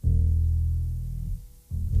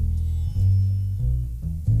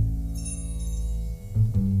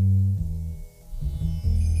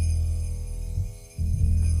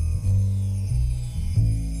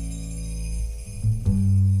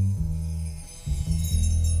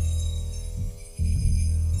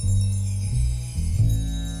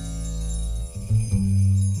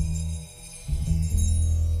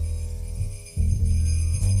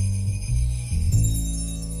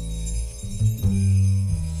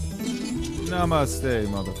Namaste,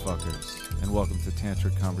 motherfuckers, and welcome to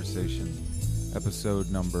Tantric Conversation,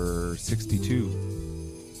 episode number 62.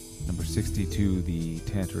 Number 62, the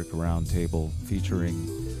Tantric Roundtable, featuring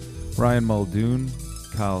Ryan Muldoon,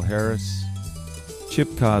 Kyle Harris, Chip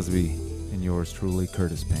Cosby, and yours truly,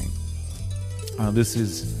 Curtis Payne. This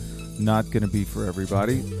is not going to be for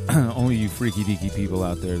everybody. Only you freaky deaky people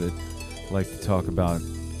out there that like to talk about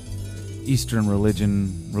Eastern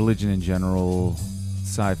religion in general,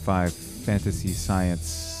 sci-fi, fantasy,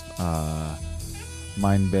 science,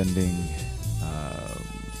 mind-bending,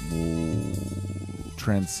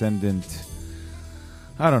 transcendent,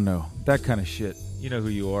 I don't know, that kind of shit. You know who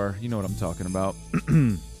you are. You know what I'm talking about.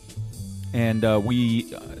 And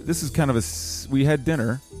this is kind of we had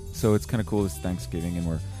dinner, so it's kind of cool. It's Thanksgiving, and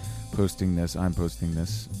I'm posting this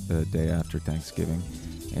the day after Thanksgiving.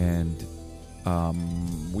 And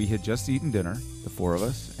we had just eaten dinner, the four of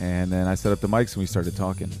us, and then I set up the mics and we started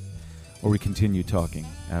talking. Or we continued talking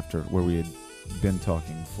after where we had been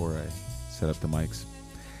talking before I set up the mics.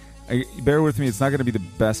 Bear with me, it's not going to be the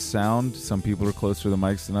best sound. Some people are closer to the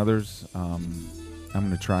mics than others. I'm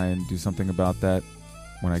going to try and do something about that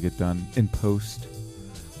when I get done in post.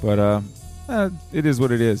 But it is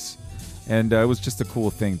what it is. And it was just a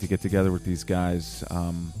cool thing to get together with these guys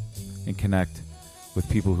and connect with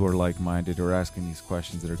people who are like-minded or asking these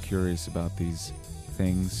questions that are curious about these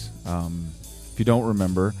things. If you don't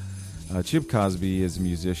remember, Chip Cosby is a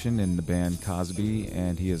musician in the band Cosby,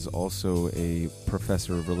 and he is also a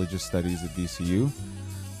professor of religious studies at VCU.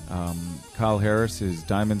 Kyle Harris is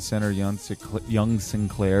Diamond Center Young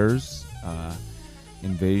Sinclair's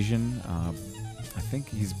Invasion. I think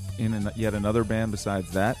he's in yet another band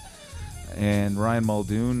besides that. And Ryan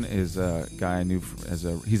Muldoon is a guy I knew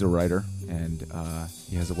he's a writer, and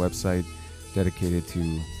he has a website dedicated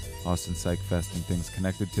to Austin Psych Fest and things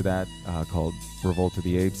connected to that called Revolt of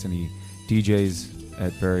the Apes, and he DJs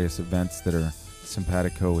at various events that are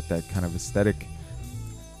simpatico with that kind of aesthetic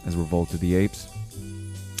as Revolt of the Apes.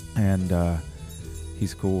 And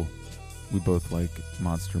he's cool. We both like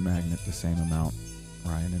Monster Magnet the same amount,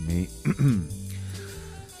 Ryan and me.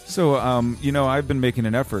 So, I've been making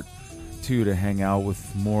an effort to hang out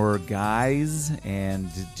with more guys and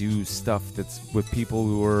do stuff that's with people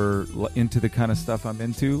who are into the kind of stuff I'm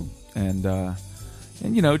into, and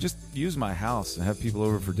just use my house and have people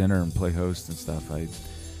over for dinner and play host and stuff. I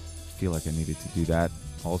feel like I needed to do that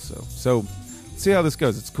also. So see how this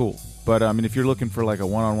goes. It's cool. But if you're looking for like a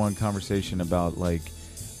one-on-one conversation about like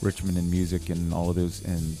Richmond and music and all of those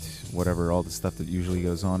and whatever, all the stuff that usually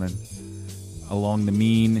goes on and along the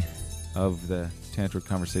mean of the Tantric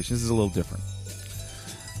Conversation, this is a little different.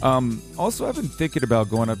 Also, I've been thinking about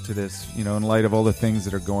going up to this, in light of all the things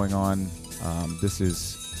that are going on. This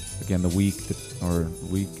is, again, the week that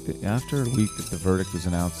the verdict was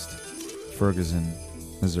announced, Ferguson,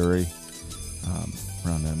 Missouri,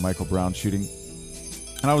 around the Michael Brown shooting.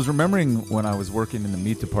 And I was remembering when I was working in the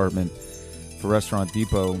meat department for Restaurant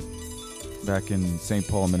Depot back in St.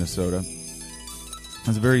 Paul, Minnesota.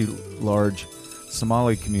 There's a very large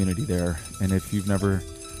Somali community there, and if you've never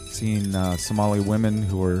seen Somali women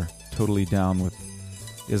who are totally down with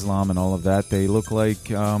Islam and all of that, they look like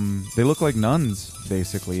nuns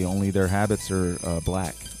basically, only their habits are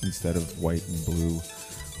black instead of white and blue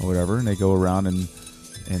or whatever, and they go around in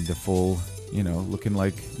the full, looking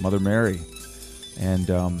like Mother Mary. And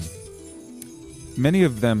many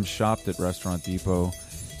of them shopped at Restaurant Depot,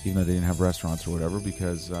 even though they didn't have restaurants or whatever,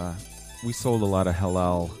 because we sold a lot of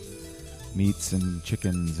halal meats and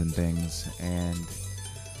chickens and things, and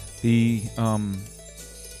the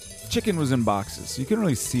chicken was in boxes, so you couldn't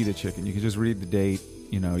really see the chicken. You could just read the date.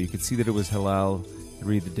 You could see that it was halal,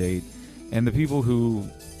 read the date, and the people who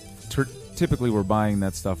typically were buying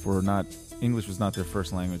that stuff were not, English was not their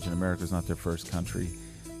first language, and America was not their first country.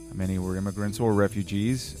 Many were immigrants or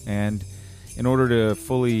refugees, and in order to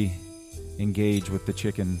fully engage with the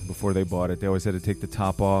chicken before they bought it, they always had to take the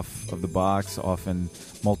top off of the box, often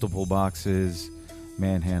multiple boxes,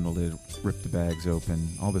 manhandled it, ripped the bags open,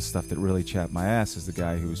 all this stuff that really chapped my ass as the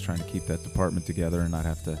guy who was trying to keep that department together and not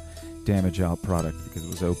have to damage out product because it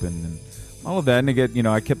was open and all of that. And again,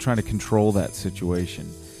 I kept trying to control that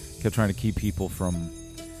situation, kept trying to keep people from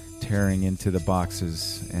tearing into the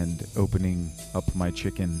boxes and opening up my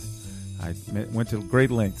chicken. I went to great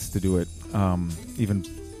lengths to do it, even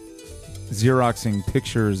Xeroxing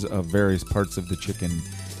pictures of various parts of the chicken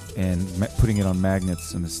and putting it on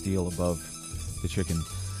magnets in the steel above the chicken.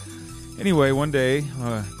 Anyway, one day,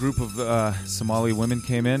 a group of Somali women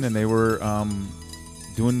came in, and they were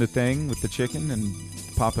doing the thing with the chicken, and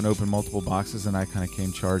popping open multiple boxes, and I kind of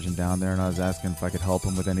came charging down there, and I was asking if I could help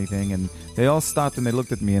them with anything, and they all stopped and they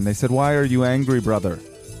looked at me and they said, "Why are you angry, brother?"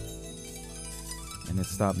 And it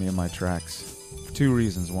stopped me in my tracks for two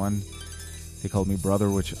reasons. One, they called me brother,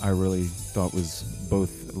 which I really thought was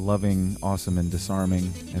both loving, awesome, and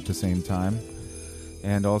disarming at the same time.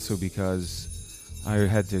 And also because I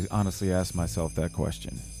had to honestly ask myself that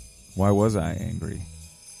question. Why was I angry?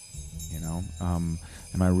 You know, am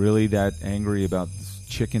I really that angry about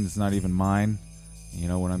chicken that's not even mine? You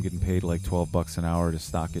know, when I'm getting paid like $12 an hour to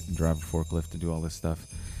stock it and drive a forklift and do all this stuff,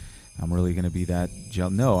 I'm really going to be that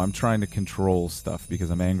No, I'm trying to control stuff because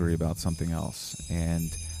I'm angry about something else.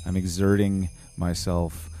 And I'm exerting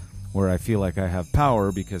myself where I feel like I have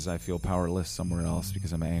power because I feel powerless somewhere else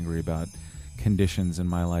because I'm angry about conditions in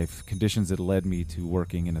my life, conditions that led me to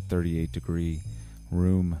working in a 38-degree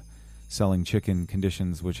room selling chicken,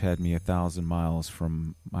 conditions which had me 1,000 miles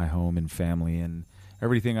from my home and family and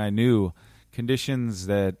everything I knew, conditions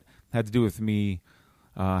that had to do with me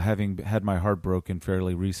having had my heart broken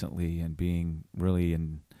fairly recently and being really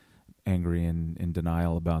angry and in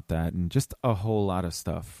denial about that, and just a whole lot of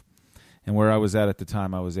stuff. And where I was at the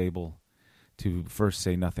time, I was able to first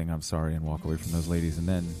say nothing, I'm sorry, and walk away from those ladies, and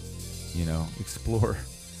then, you know, explore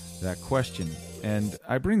that question. And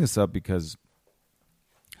I bring this up because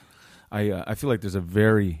I feel like there's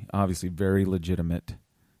a obviously very legitimate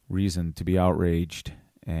reason to be outraged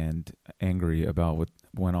and angry about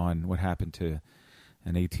what happened to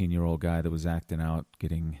an 18-year-old guy that was acting out,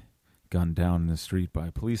 getting gunned down in the street by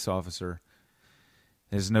a police officer.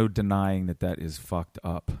 There's no denying that is fucked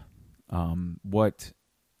up. What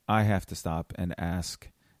I have to stop and ask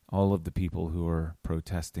all of the people who are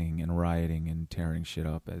protesting and rioting and tearing shit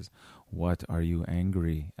up is, what are you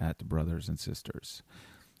angry at, brothers and sisters?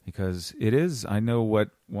 Because it is, I know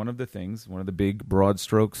one of the big broad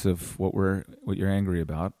strokes of what you're angry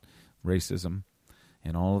about, racism,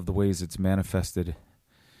 and all of the ways it's manifested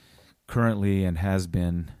currently and has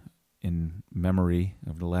been in memory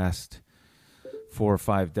of the last 4 or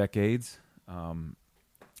 5 decades.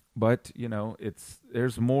 But, you know,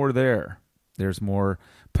 there's more there. There's more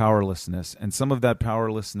powerlessness. And some of that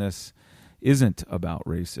powerlessness isn't about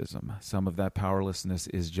racism. Some of that powerlessness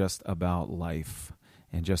is just about life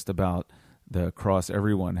and just about the cross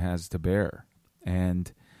everyone has to bear.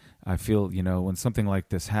 And I feel, you know, when something like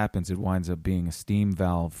this happens, it winds up being a steam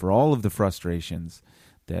valve for all of the frustrations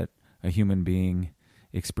that a human being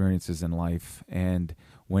experiences in life. And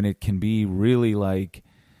when it can be really like,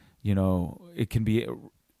 you know,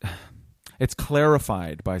 it's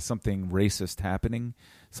clarified by something racist happening,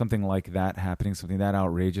 something like that happening, something that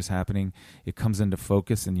outrageous happening. It comes into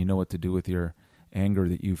focus and you know what to do with your anger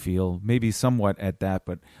that you feel, maybe somewhat at that,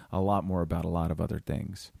 but a lot more about a lot of other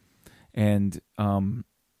things. And I'm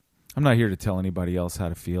not here to tell anybody else how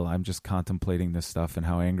to feel. I'm just contemplating this stuff and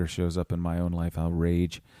how anger shows up in my own life, how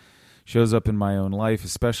rage shows up in my own life,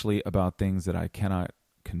 especially about things that I cannot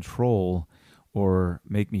control or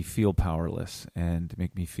make me feel powerless and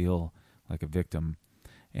make me feel like a victim.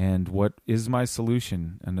 And what is my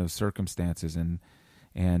solution in those circumstances,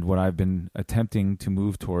 and what I've been attempting to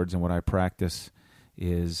move towards and what I practice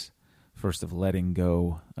is first of letting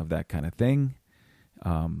go of that kind of thing,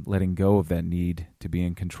 letting go of that need to be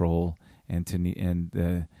in control, and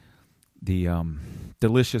the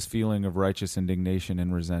delicious feeling of righteous indignation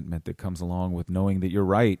and resentment that comes along with knowing that you're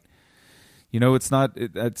right. You know, it's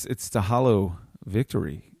a hollow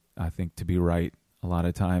victory, I think, to be right a lot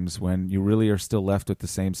of times when you really are still left with the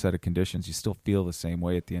same set of conditions. You still feel the same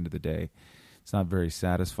way at the end of the day. It's not very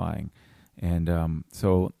satisfying. And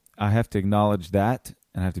so I have to acknowledge that,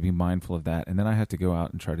 and I have to be mindful of that. And then I have to go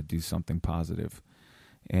out and try to do something positive.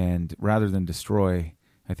 And rather than destroy,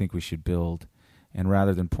 I think we should build. And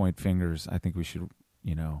rather than point fingers, I think we should,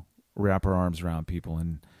 you know, wrap our arms around people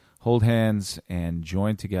and hold hands and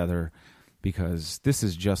join together, because this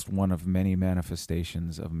is just one of many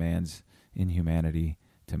manifestations of man's inhumanity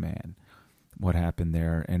to man. What happened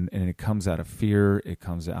there, and it comes out of fear, it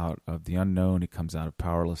comes out of the unknown, it comes out of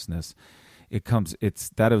powerlessness.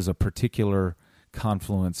 That is a particular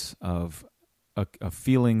confluence of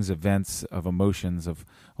feelings, events, of emotions, of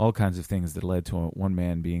all kinds of things that led to one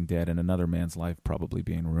man being dead and another man's life probably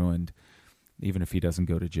being ruined, even if he doesn't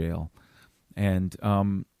go to jail. And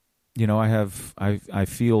you know, I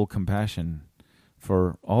feel compassion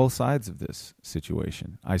for all sides of this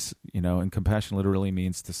situation. And compassion literally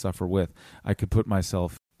means to suffer with. I could put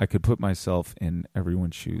myself in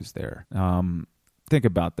everyone's shoes there. Think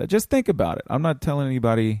about that. Just think about it. I'm not telling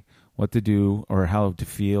anybody what to do or how to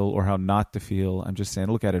feel or how not to feel. I'm just saying,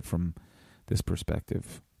 look at it from this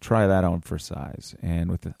perspective. Try that on for size, and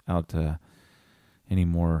without any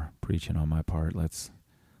more preaching on my part. Let's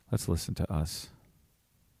listen to us.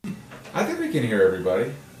 I think we can hear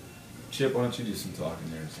everybody. Chip, why don't you do some talking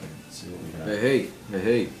there so I can see what we got.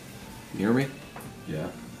 Hey. You hear me? Yeah.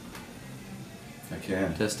 I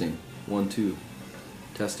can. Testing. 1, 2.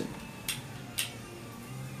 Testing.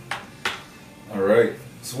 All right.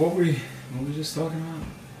 So what were we just talking about?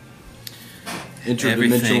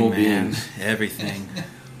 Interdimensional beings. Everything.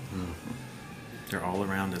 They're all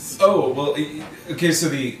around us. Oh, well, okay,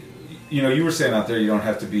 so you were saying out there you don't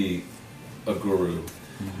have to be a guru,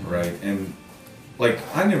 right? And, like,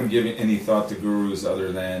 I never give any thought to gurus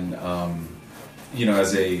other than,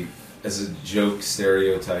 as a joke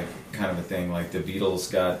stereotype kind of a thing. Like, the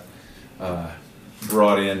Beatles got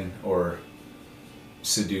brought in or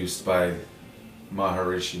seduced by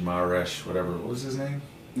Mahesh, whatever. What was his name?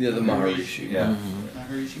 Yeah, the Maharishi. Yeah.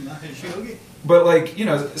 Maharishi Yogi. But, like,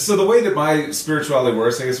 so the way that my spirituality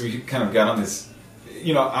works, I guess we kind of got on this,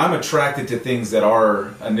 I'm attracted to things that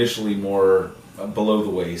are initially more below the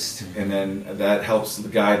waist, and then that helps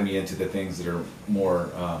guide me into the things that are more,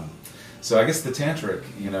 so I guess the tantric,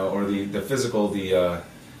 or the physical, the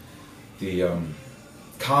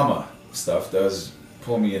kama stuff does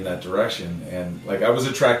pull me in that direction. And, like, I was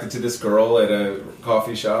attracted to this girl at a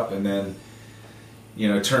coffee shop, and then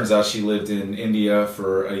it turns out she lived in India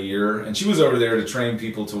for a year, and she was over there to train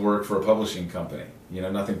people to work for a publishing company.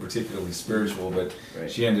 Nothing particularly spiritual, but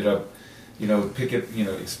she ended up,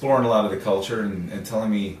 exploring a lot of the culture and telling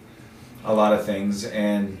me a lot of things.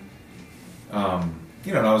 And, and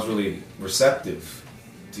I was really receptive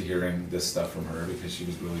to hearing this stuff from her because she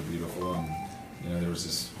was really beautiful, and, there was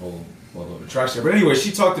this whole level of attraction. But anyway,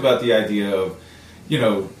 she talked about the idea of,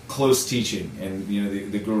 close teaching and,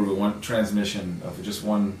 the guru, one transmission of just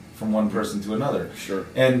one from one person to another. Sure.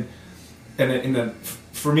 And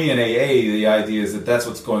for me in AA, the idea is that that's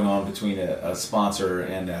what's going on between a sponsor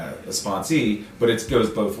and a sponsee, but it goes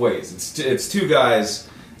both ways. It's two guys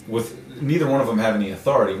with neither one of them have any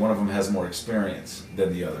authority. One of them has more experience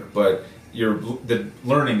than the other, but the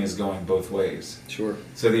learning is going both ways. Sure.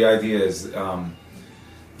 So the idea is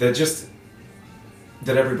that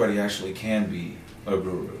everybody actually can be a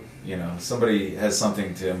guru. Somebody has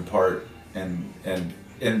something to impart, and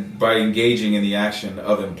by engaging in the action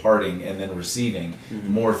of imparting and then receiving,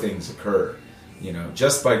 more things occur.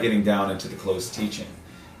 Just by getting down into the close teaching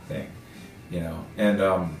thing. And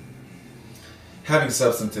having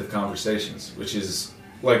substantive conversations, which is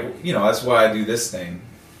like, that's why I do this thing,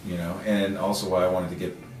 and also why I wanted to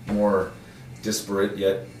get more disparate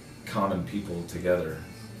yet common people together.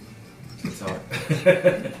 That's how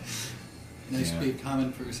Nice big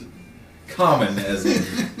common person. Common as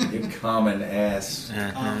in you common ass.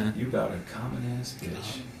 Uh-huh. You got a common ass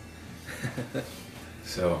bitch.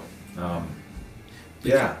 So,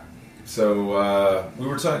 yeah. So you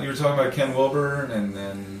were talking about Ken Wilber, and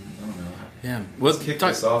then I don't know. Yeah. Well, Let's kick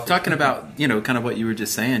this off. talking about kind of what you were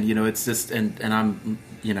just saying. It's just and I'm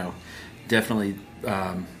definitely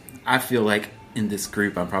I feel like in this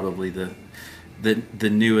group I'm probably the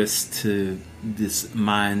newest to this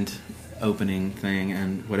mind opening thing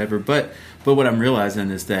and whatever, but what I'm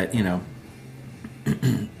realizing is that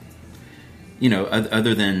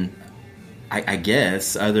other than I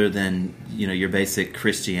guess other than your basic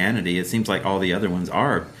Christianity, it seems like all the other ones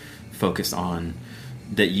are focused on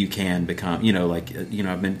that you can become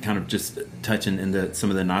I've been kind of just touching in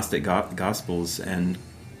some of the Gnostic Gospels, and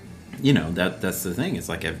that's the thing. It's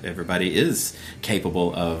like everybody is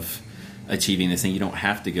capable of achieving this, and you don't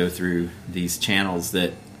have to go through these channels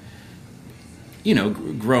that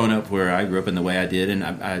growing up where I grew up in the way I did, and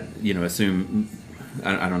I assume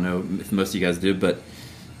I don't know if most of you guys do, but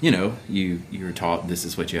you were taught this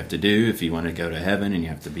is what you have to do if you want to go to heaven, and you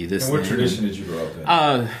have to be this. And what tradition did you grow up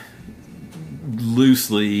in?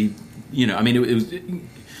 Loosely, it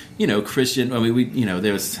was Christian. I mean,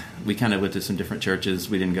 we kind of went to some different churches.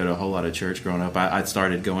 We didn't go to a whole lot of church growing up. I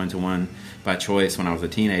started going to one by choice when I was a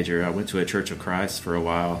teenager. I went to a Church of Christ for a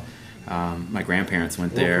while. My grandparents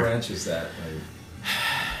went there. What branch is that?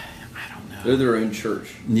 I don't know. They're their own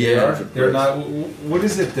church. Yeah. They're not. What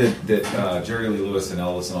is it that Jerry Lee Lewis and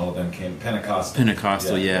Elvis and all of them came?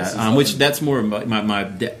 Pentecostal, yeah. Which that's more my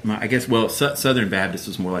I guess. Well, Southern Baptist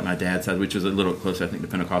was more like my dad's side, which was a little closer, I think, to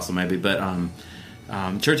Pentecostal maybe. But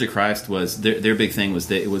Church of Christ was their big thing was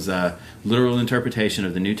that it was a literal interpretation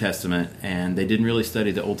of the New Testament, and they didn't really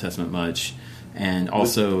study the Old Testament much. And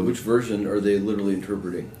also, which version are they literally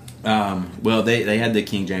interpreting? Well, they had the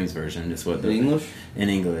King James version. Is what in English? In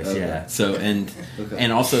English, okay. Yeah. So and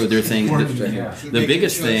also their thing, the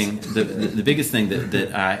biggest thing, the biggest thing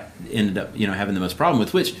that I ended up having the most problem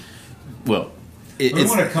with, which, well, We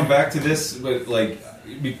want to come back to this, but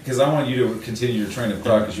because I want you to continue your train of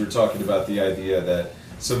thought, because you were talking about the idea that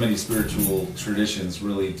so many spiritual traditions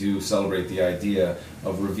really do celebrate the idea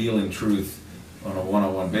of revealing truth on a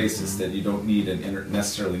one-on-one basis, that you don't need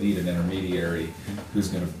necessarily need an intermediary who's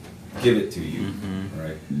going to give it to you,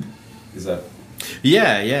 right? Is that?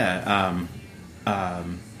 Yeah.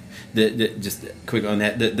 Just quick on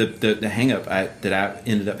that. The hang up that I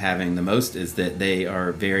ended up having the most is that they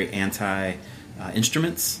are very anti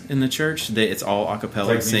instruments in the church. It's all a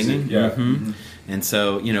cappella singing. Music, yeah. Mm-hmm. And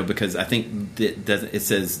so, because I think it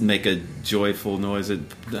says make a joyful noise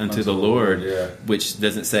unto the Lord, which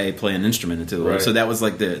doesn't say play an instrument unto the Lord. So that was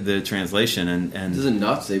like the translation. And it doesn't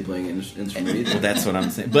not say playing an instrument either. Well, that's what I'm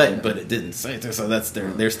saying. But it didn't say it. So that's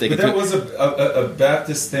they're sticking. But that was a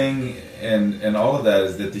Baptist thing, and all of that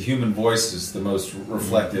is that the human voice is the most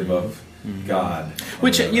reflective of God,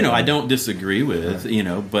 which I don't disagree with.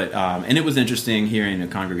 But and it was interesting hearing a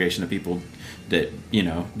congregation of people that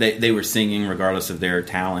they were singing regardless of their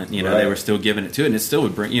talent. They were still giving it to it, and it still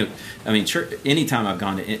would bring church. Anytime I've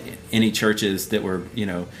gone to any churches that were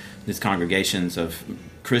these congregations of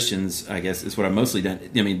Christians, I guess is what I've mostly done.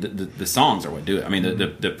 The songs are what do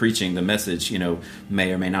it. The preaching, the message,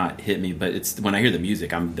 may or may not hit me, but it's when I hear the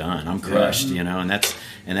music, I'm done. I'm crushed. And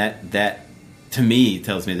that to me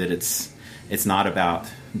tells me that it's not about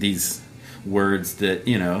these words that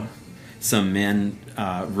some men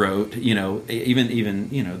wrote. Even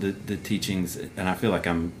the teachings, and I feel like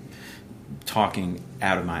I'm talking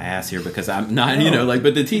out of my ass here because I'm not,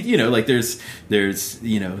 but the there's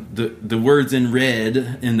the words in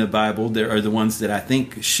red in the Bible, there are the ones that I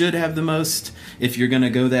think should have the most, if you're going to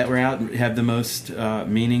go that route, have the most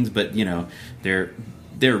meanings, but they're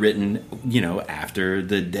written, after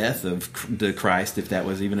the death of the Christ, if that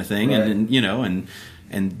was even a thing, right.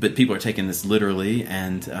 and but people are taking this literally,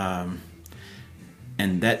 and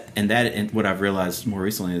what I've realized more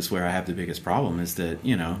recently is where I have the biggest problem is that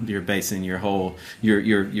you're basing your whole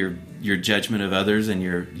your judgment of others, and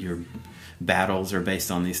your battles are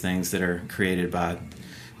based on these things that are created by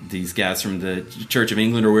these guys from the Church of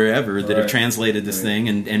England or wherever that have translated this thing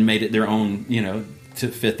and made it their own, to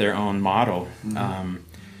fit their own model. Mm-hmm.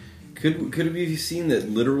 Could it be seen that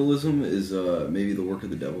literalism is maybe the work of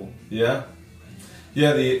the devil? Yeah.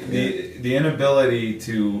 The inability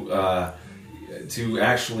to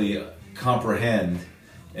actually comprehend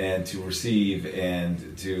and to receive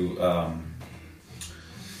and to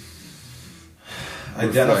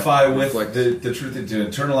identify with the truth, and to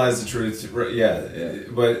internalize the truth.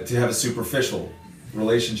 But to have a superficial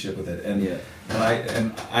relationship with it. And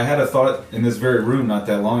I had a thought in this very room not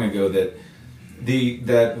that long ago that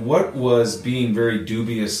what was being very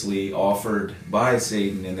dubiously offered by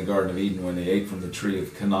Satan in the Garden of Eden when they ate from the tree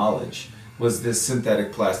of knowledge was this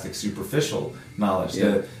synthetic plastic superficial knowledge.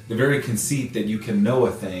 The very conceit that you can know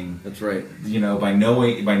a thing. That's right. By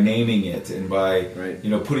naming it, and by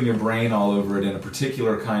putting your brain all over it in a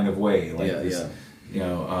particular kind of way.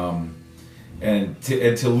 And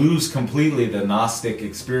to lose completely the Gnostic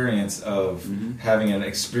experience of having an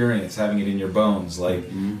experience, having it in your bones,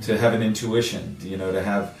 to have an intuition, to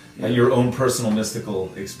have your own personal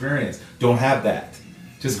mystical experience. Don't have that.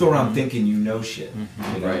 Just go around thinking you know shit.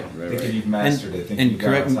 Thinking you've mastered it, thinking you've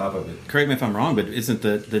got on top of it. Correct me if I'm wrong, but isn't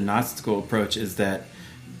the Gnostical approach is that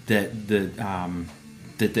God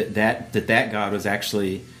was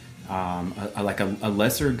actually a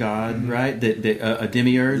lesser god, right? A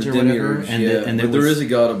demiurge or whatever. And there is a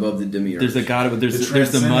god above the demiurge. There's a god. There's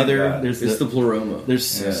the mother. God. It's the pleroma. There's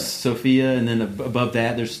Sophia, and then above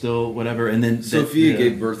that there's still whatever. And then Sophia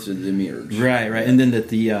gave birth to the demiurge. Right. And then that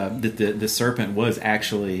the serpent was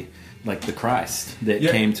actually like the Christ that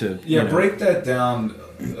came to. Break that down.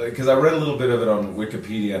 Because I read a little bit of it on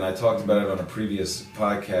Wikipedia, and I talked about it on a previous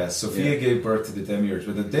podcast. Sophia gave birth to the demiurge,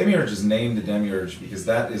 but the demiurge is named the demiurge because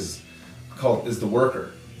that is the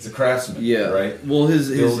worker. It's a craftsman, right? Well,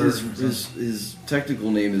 his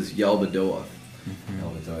technical name is Yaldabaoth.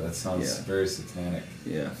 Yaldabaoth. That sounds very satanic.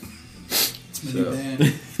 Yeah. It's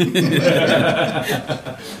many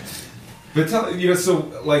bad. But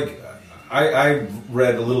I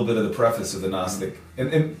read a little bit of the preface of the Gnostic,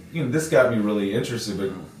 and this got me really interested.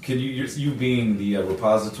 But can you being the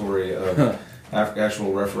repository of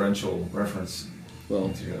actual referential reference?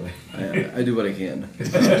 Well, I do what I can.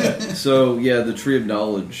 So the tree of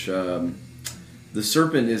knowledge. The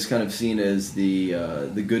serpent is kind of seen as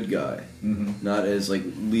the good guy, not as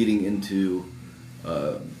leading into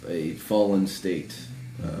a fallen state.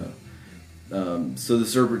 So the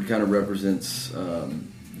serpent kind of represents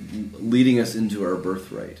leading us into our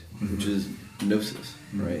birthright, which is gnosis,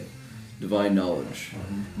 right? divine knowledge.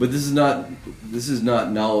 But this is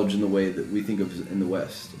not knowledge in the way that we think of in the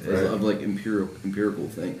West, of like empirical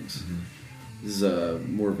things. This is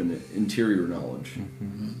more of an interior knowledge.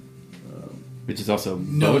 Which is also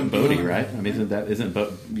Bodhi, right? I mean, isn't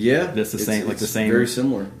yeah, that's the same, like the same, very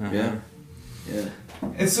similar. Yeah.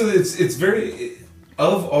 And so it's very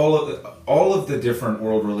of all of the different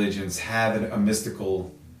world religions have a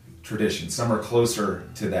mystical tradition. Some are closer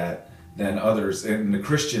to that than others, and the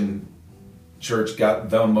Christian church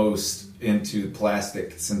got the most into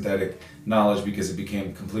plastic synthetic knowledge because it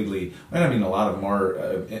became completely. And I mean, a lot of them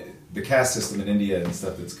are the caste system in India and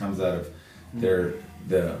stuff that comes out of the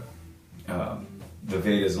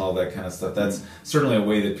Vedas and all that kind of stuff. That's certainly a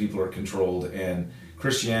way that people are controlled, and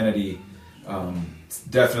Christianity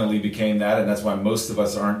definitely became that, and that's why most of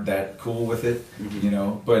us aren't that cool with it, you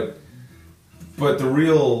know. But the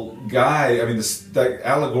real guy, I mean, the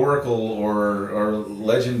allegorical or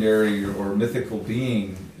legendary or mythical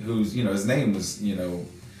being, who's, you know, his name was, you know,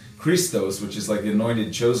 Christos, which is like the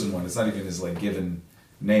anointed chosen one. It's not even his like given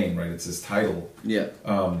name, right? It's his title. Yeah.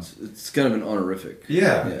 It's kind of an honorific.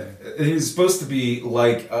 Yeah. He was supposed to be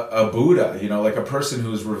like a Buddha, you know, like a person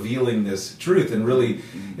who is revealing this truth. And really,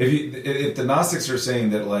 if the Gnostics are saying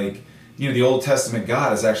that, like, you know, the Old Testament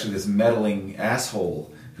God is actually this meddling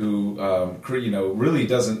asshole who, you know, really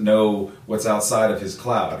doesn't know what's outside of his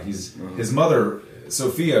cloud. His mother,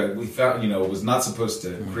 Sophia, we found, you know, was not supposed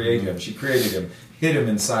to create him. She created him, hid him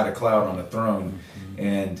inside a cloud on a throne,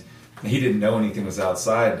 and he didn't know anything was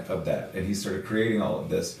outside of that, and he started creating all of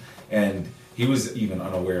this. And he was even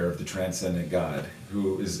unaware of the transcendent God,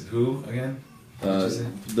 who is who again?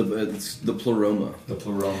 The Pleroma. The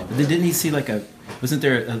Pleroma. But didn't he see wasn't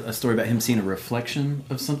there a story about him seeing a reflection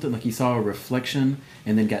of something? Like he saw a reflection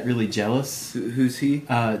and then got really jealous. Who's he?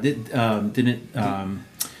 Didn't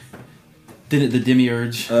the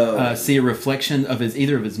demiurge see a reflection of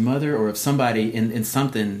either of his mother or of somebody in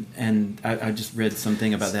something? And I just read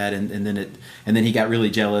something about that, and then he got really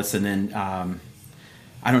jealous, and then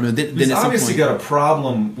I don't know. Then at obviously got a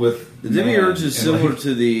problem with the demiurge. Is similar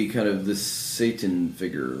to the kind of the Satan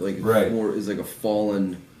figure, like more is like a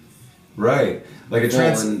fallen, right? Like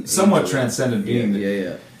a somewhat transcendent being.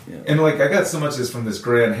 Yeah. And like I got so much of this from this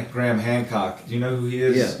Graham Hancock. Do you know who he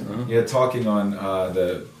is? Yeah. Yeah, talking on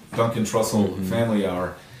the Duncan Trussell Family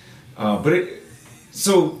Hour.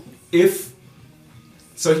 So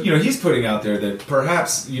you know, he's putting out there that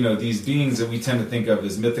perhaps, you know, these beings that we tend to think of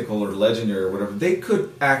as mythical or legendary or whatever, they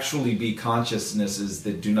could actually be consciousnesses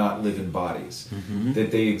that do not live in bodies,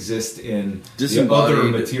 that they exist in the other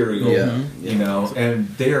material, you know, and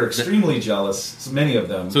they are extremely jealous, so many of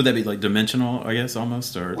them. So would that be like dimensional, I guess,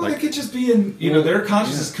 almost? Or well, it could just be in, you know, their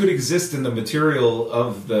consciousness could exist in the material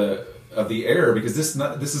of the air, because this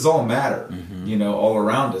is all matter, you know, all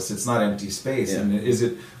around us. It's not empty space. And is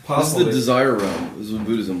it possible? This is the desire realm. This is what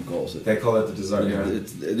Buddhism calls it. They call it the desire realm.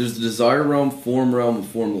 There's the desire realm, form realm, and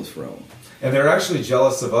formless realm. And they're actually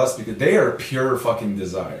jealous of us because they are pure fucking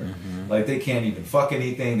desire. Like, they can't even fuck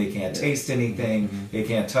anything. They can't taste anything. They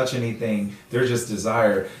can't touch anything. They're just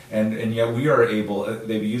desire. And yet we are able,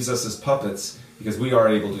 they've used us as puppets because we are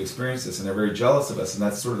able to experience this. And they're very jealous of us. And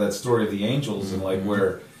that's sort of that story of the angels and like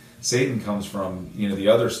where Satan comes from. You know, the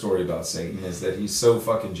other story about Satan is that he's so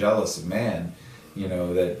fucking jealous of man, you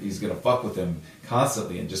know, that he's going to fuck with him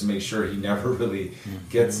constantly and just make sure he never really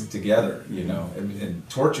gets together, you know, and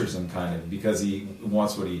tortures him kind of because he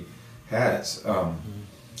wants what he has.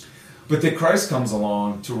 But that Christ comes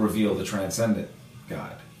along to reveal the transcendent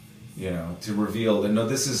God, you know, to reveal that, no,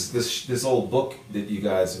 this old book that you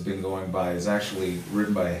guys have been going by is actually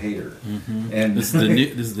written by a hater. And this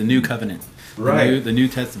is the new covenant. Right. The New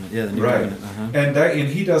Testament. Yeah, the new covenant. And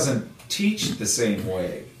he doesn't teach the same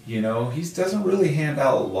way. You know, he doesn't really hand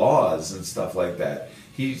out laws and stuff like that.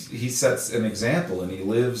 He sets an example and he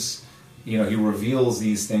lives, you know, he reveals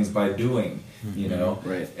these things by doing, you know.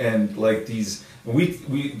 Right. And like these,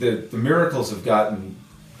 the miracles have gotten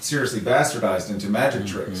seriously bastardized into magic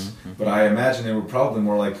tricks, but I imagine they were probably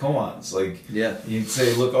more like koans. Like, you'd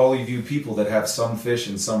say, look, all of you people that have some fish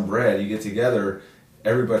and some bread, you get together,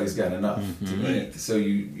 everybody's got enough to eat. So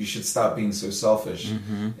you should stop being so selfish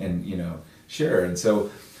and, you know, share. And so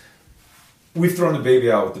we've thrown the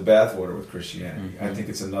baby out with the bathwater with Christianity. I think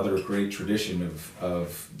it's another great tradition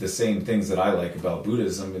of the same things that I like about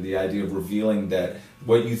Buddhism, and the idea of revealing that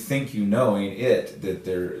what you think you know ain't it. That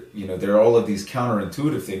there are all of these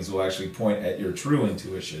counterintuitive things will actually point at your true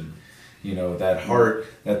intuition. You know, that heart,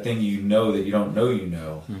 that thing you know that you don't know you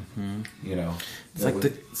know. You know,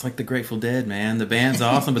 it's like the Grateful Dead, man. The band's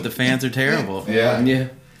awesome, but the fans are terrible. Yeah.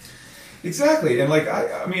 Exactly. And like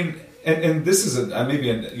I mean, and this is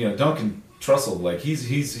Duncan Trussell, like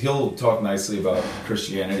he'll talk nicely about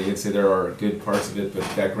Christianity and say there are good parts of it, but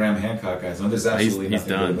that Graham Hancock guy's there's absolutely he's nothing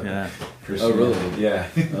done. good about Yeah. Christianity. Oh, really? Yeah.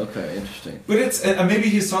 Okay, interesting. But it's maybe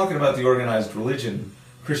he's talking about the organized religion,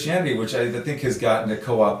 Christianity, which I think has gotten to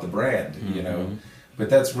co-opt the brand, you know. But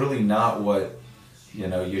that's really not what,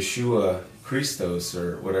 Yeshua Christos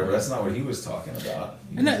or whatever. That's not what he was talking about.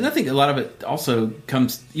 And I think a lot of it also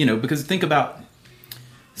comes, because think about,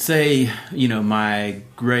 say, even my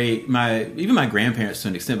grandparents to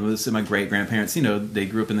an extent, but let's say my great grandparents, they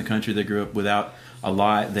grew up in the country, they grew up without a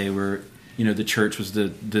lot. They were, the church was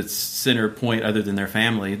the center point other than their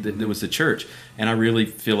family. That was the church. And I really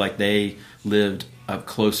feel like they lived a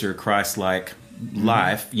closer Christ-like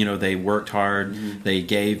life. They worked hard. They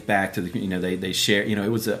gave back to the, they shared, it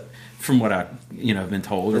was from what I, have been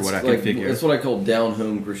told or what I can figure. That's what I call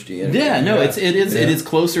down-home Christianity. Yeah, no, it is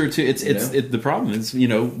closer to, the problem is,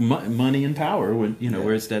 money and power, when,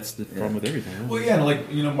 whereas that's the problem with everything. Well, yeah, and like,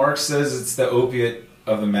 Marx says it's the opiate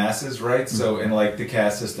of the masses, right? So, and like the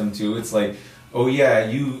caste system too, it's like, oh yeah,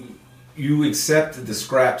 you accept the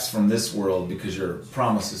scraps from this world because your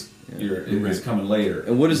promise is is coming later.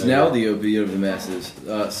 And what is now the opiate of the masses?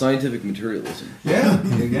 Scientific materialism. Yeah.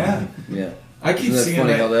 I keep Isn't that seeing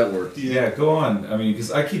funny that, how that works. Yeah, go on. I mean,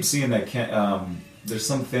 because I keep seeing that. There's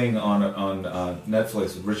something on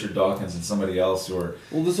Netflix with Richard Dawkins and somebody else who are.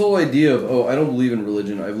 Well, this whole idea of I don't believe in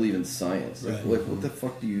religion, I believe in science. Right. Like what the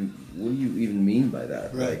fuck what do you even mean by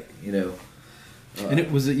that? Right. Like, and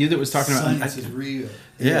it was you that was talking about science is real.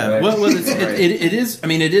 Yeah, Right. well, it is. I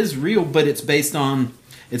mean, it is real, but it's based on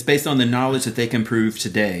the knowledge that they can prove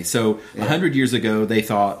today. So 100 years ago, they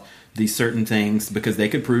thought these certain things because they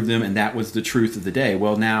could prove them, and that was the truth of the day.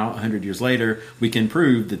 Well, now 100 years later, we can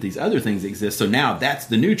prove that these other things exist. So now that's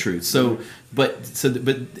the new truth. But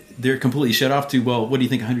they're completely shut off to, well, what do you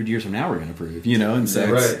think 100 years from now we're going to prove? And so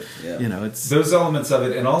Right. it's Those elements of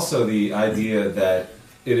it, and also the idea that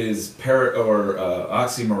it is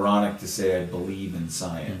oxymoronic to say I believe in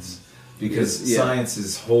science, because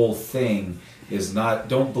science's whole thing is not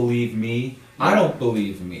don't believe me. I don't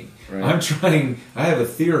believe me. Right. I have a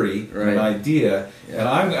theory, an idea, and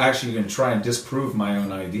I'm actually going to try and disprove my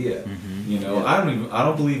own idea. I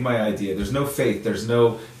don't believe my idea. There's no faith.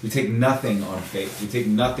 We take nothing on faith. We take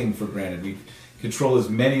nothing for granted. We control as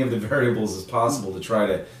many of the variables as possible to try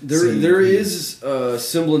to There is a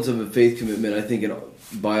semblance of a faith commitment, I think, in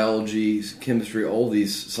biology, chemistry, all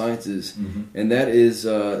these sciences, and that is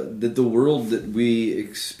that the world that we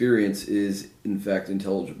experience is, in fact,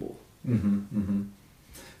 intelligible.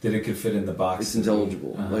 That it could fit in the box. It's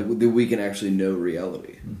intelligible. Like that we can actually know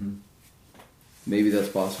reality. Maybe that's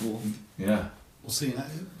possible. Yeah. Well, see,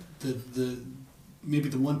 maybe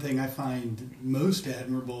the one thing I find most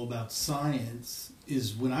admirable about science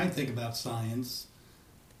is when I think about science,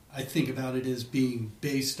 I think about it as being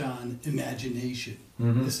based on imagination,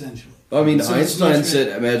 essentially. I mean, So Einstein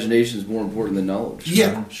said imagination is more important than knowledge.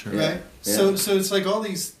 Yeah, Sure. right. Yeah. So it's like all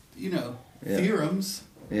these, theorems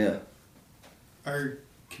Yeah. are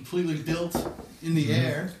completely built in the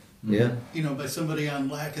air, Yeah. by somebody on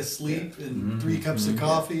lack of sleep and 3 cups of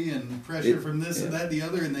coffee and pressure from this and that and the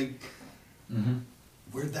other, and they,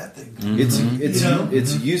 where'd that thing go?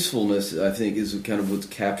 Its usefulness, I think, is kind of what's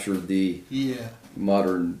captured the Yeah.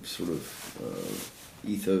 modern sort of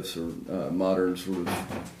ethos or modern sort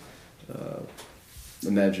of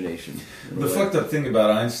imagination. The fucked up thing about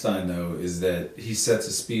Einstein, though, is that he sets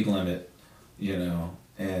a speed limit,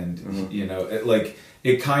 and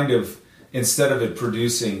it kind of, instead of it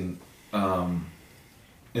producing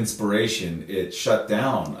inspiration, it shut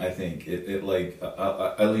down. I think it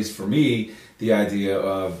at least for me, the idea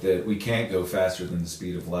of that we can't go faster than the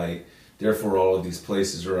speed of light. Therefore, all of these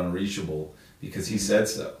places are unreachable because he said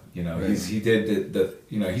so. He did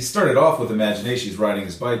he started off with imagination. He's riding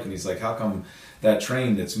his bike and he's like, how come that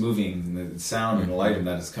train that's moving, and the sound and the light and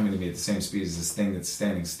that is coming to me at the same speed as this thing that's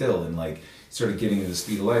standing still? And like, he started getting to the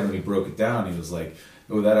speed of light. When he broke it down, he was like,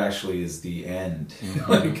 oh, that actually is the end,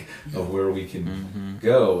 of where we can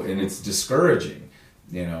go, and it's discouraging.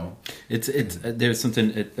 It's there's something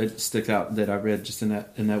it sticks out that I read just in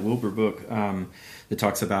that Wilbur book that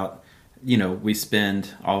talks about, we spend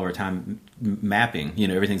all of our time mapping,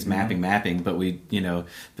 everything's mapping, but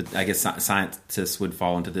but I guess scientists would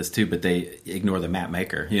fall into this too, but they ignore the map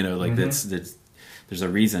maker, there's a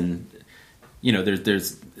reason,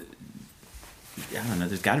 there's I don't know.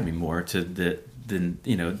 There's got to be more to the than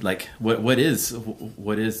like what is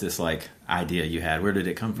this like idea you had? Where did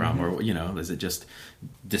it come from? Or is it just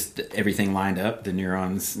everything lined up, the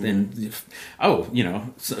neurons? Then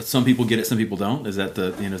some people get it, some people don't. Is that the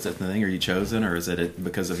is that the thing? Are you chosen, or is it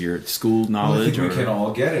because of your school knowledge? Well, I think we can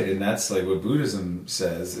all get it, and that's like what Buddhism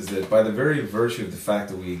says, is that by the very virtue of the fact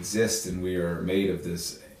that we exist and we are made of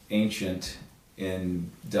this ancient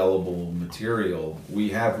indelible material, we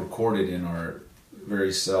have recorded in our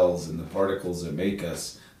very cells and the particles that make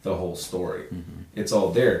us the whole story. It's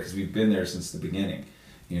all there because we've been there since the beginning.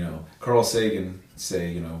 Carl Sagan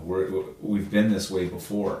say, we've been this way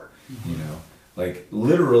before. Like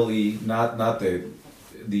literally, not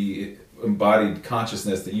the embodied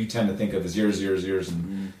consciousness that you tend to think of as yours,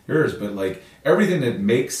 and yours, but like everything that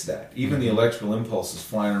makes that, even the electrical impulses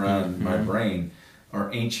flying around in my brain, are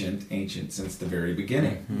ancient since the very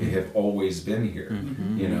beginning. They have always been here,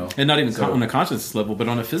 and not even on a conscious level, but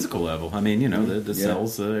on a physical level. I mean, the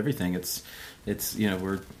cells, everything. It's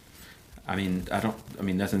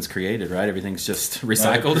nothing's created, right? Everything's just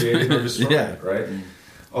recycled. Created or destroyed, right?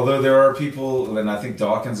 Although there are people, and I think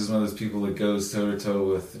Dawkins is one of those people that goes toe to toe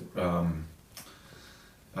with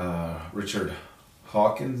Richard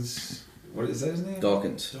Hawkins. What is that his name?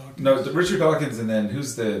 Dawkins. No, Richard Dawkins, and then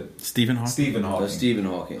who's the Stephen Hawking? Stephen Hawking. Stephen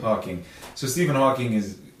Hawking. Hawking. So Stephen Hawking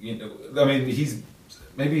is, he's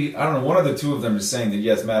maybe, I don't know, one of the two of them is saying that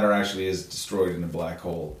yes, matter actually is destroyed in a black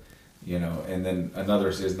hole, and then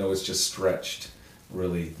another says no, it's just stretched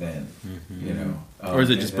really thin, or is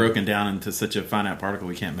it just broken down into such a finite particle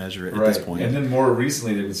we can't measure it at this point? And then more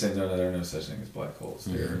recently they've been saying no, there are no such thing as black holes.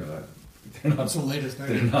 They're not. That's the latest.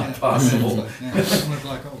 They're not possible.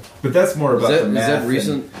 Black holes. But that's more about the math. Is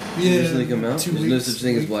that recently come out? There's no such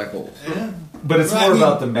thing as black holes. Yeah. But it's more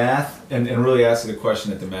about the math and really asking the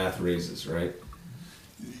question that the math raises, right?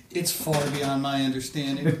 It's far beyond my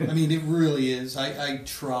understanding. It really is. I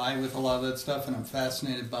try with a lot of that stuff, and I'm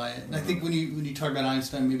fascinated by it. And I think when you talk about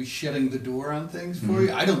Einstein maybe shutting the door on things for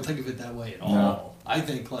you, I don't think of it that way at all. No. I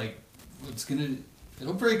think like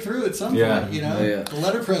it'll break through at some point. The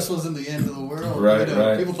letterpress wasn't the end of the world.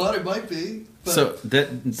 Right. People thought it might be. But so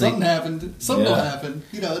something happened. Something will happen.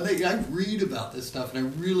 I read about this stuff, and I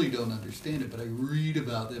really don't understand it, but I read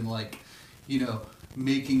about them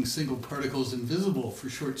making single particles invisible for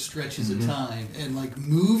short stretches of time, and like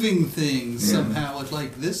moving things somehow. It's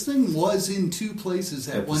like this thing was in two places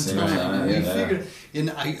at one time. And figured, and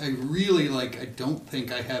I really I don't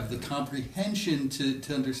think I have the comprehension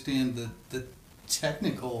to understand the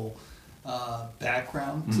technical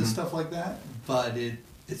background to stuff like that, but it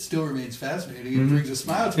still remains fascinating. It brings a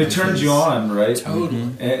smile to my face. It turns you on, right?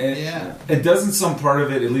 Totally. And doesn't some part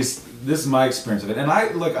of it, at least this is my experience of it, and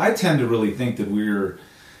I tend to really think that we're,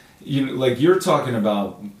 you're talking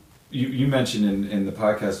about, you mentioned in the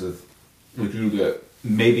podcast with you that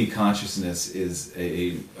maybe consciousness is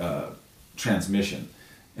a transmission,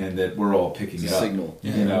 and that we're all picking it up. Signal.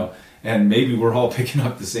 And maybe we're all picking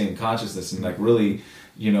up the same consciousness, and really,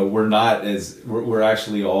 we're not we're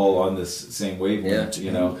actually all on this same wavelength,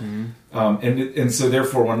 and so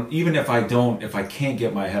therefore, even if I can't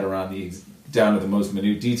get my head around down to the most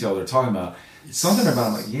minute detail they're talking about, something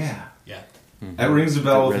about that rings a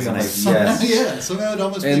bell with me. I'm like, yes, somehow it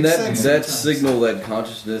almost and makes sense. that signal, that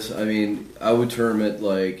consciousness. I would term it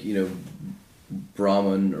like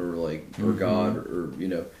Brahman or God or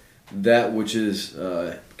that which is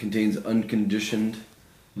contains unconditioned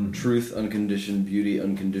truth, unconditioned beauty,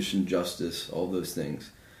 unconditioned justice, all those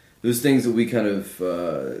things. Those things that we kind of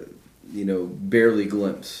barely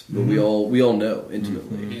glimpse, but we all know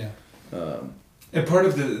intimately. And part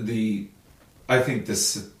of I think the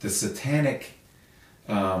satanic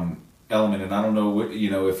element, and I don't know what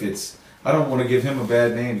if it's. I don't want to give him a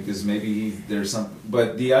bad name because maybe there's some.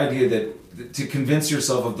 But the idea that to convince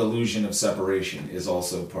yourself of the illusion of separation is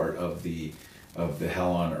also part of the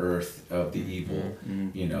hell on earth, of the evil.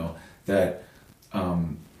 That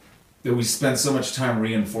we spend so much time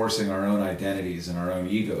reinforcing our own identities and our own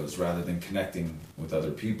egos rather than connecting with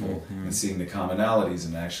other people and seeing the commonalities.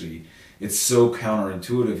 And actually, it's so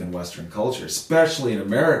counterintuitive in Western culture, especially in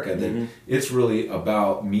America, that it's really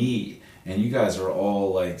about me. And you guys are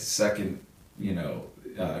all like second,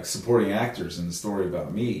 supporting actors in the story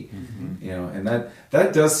about me. And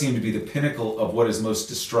that does seem to be the pinnacle of what is most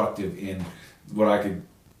destructive in what I could,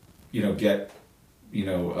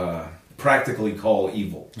 practically call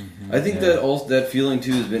evil. I think that feeling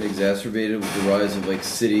too has been exacerbated with the rise of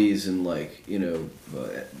cities and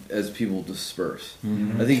as people disperse.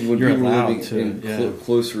 I think when people are living in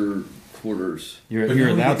closer quarters, you're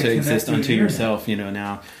allowed to exist unto yourself.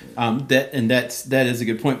 Now that is a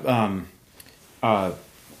good point.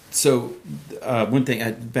 So one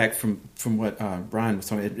thing back from what Brian was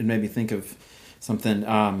talking, it made me think of something.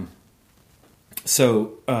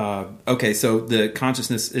 So the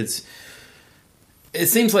consciousness, it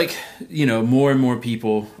seems like, more and more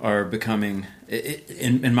people are becoming,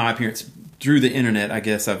 in my appearance, through the internet, I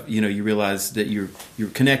guess, you realize that you're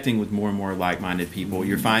connecting with more and more like-minded people.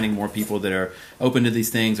 You're finding more people that are open to these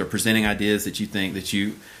things, or presenting ideas that you think that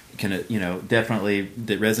you can, definitely,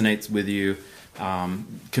 that resonates with you.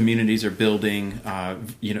 Communities are building,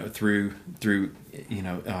 through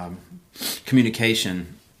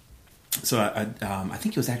communication. So I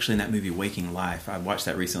think it was actually in that movie Waking Life. I watched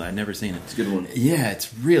that recently. I'd never seen it. It's a good one. Yeah,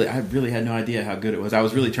 I really had no idea how good it was. I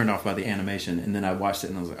was really turned off by the animation, and then I watched it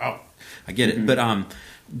and I was like, oh, I get it. But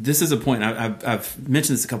this is a point. I've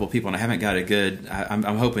mentioned this to a couple of people, and I haven't got a good.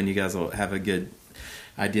 I'm hoping you guys will have a good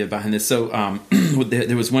idea behind this. So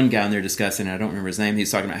there was one guy in there discussing, and I don't remember his name.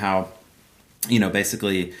 He's talking about how,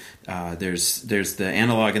 basically there's the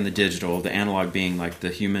analog and the digital. The analog being like the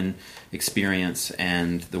human experience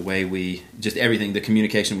and the way we just everything, the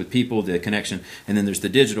communication with people, the connection, and then there's the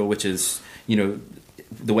digital, which is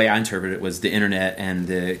the way I interpret it was the internet and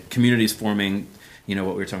the communities forming.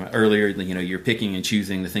 What we were talking about earlier, you're picking and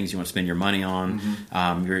choosing the things you want to spend your money on.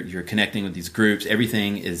 Mm-hmm. You're connecting with these groups.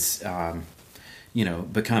 Everything is,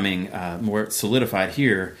 becoming more solidified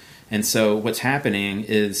here. And so what's happening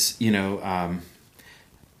is, so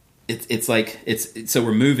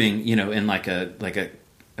we're moving, in like a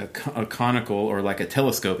conical or like a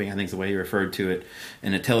telescoping, I think is the way you referred to it,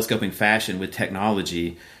 in a telescoping fashion with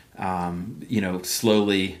technology,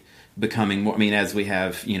 slowly becoming more. I mean, as we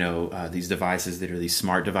have, these devices that are these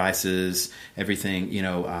smart devices, everything,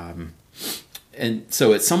 and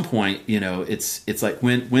so at some point, it's like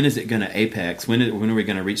when is it going to apex? When are we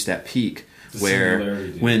going to reach that peak where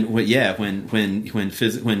when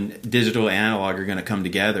digital and analog are going to come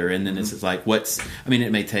together, and then it's like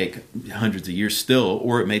it may take hundreds of years still,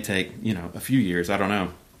 or it may take a few years. I don't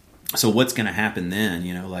know. So what's going to happen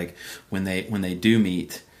then? Like when they do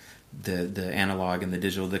meet. The analog and the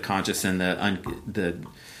digital, the conscious and the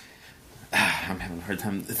I'm having a hard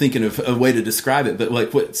time thinking of a way to describe it, but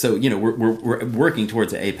like what? So we're working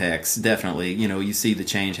towards the apex. Definitely, you see the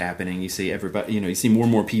change happening. You see everybody. You see more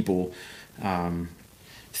and more people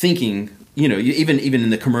thinking. Even in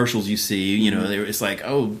the commercials you see. It's like,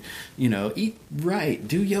 oh, eat right,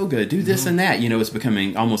 do yoga, do this and that. It's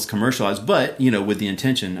becoming almost commercialized, but with the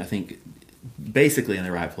intention, I think, basically in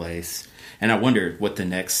the right place. And I wonder what the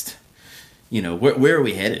next. Where are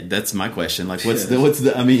we headed? That's my question. Like, what's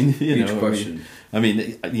the? I mean, huge question.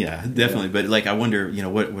 Yeah, definitely. But like, I wonder,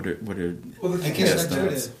 what are? Well, I guess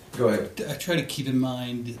Go ahead. I try to keep in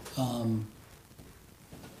mind, and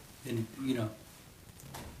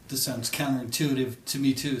this sounds counterintuitive to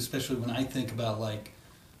me too, especially when I think about like,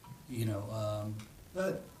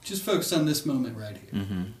 just focus on this moment right here.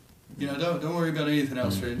 Mm-hmm. Don't worry about anything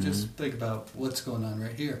else. Right? Just think about what's going on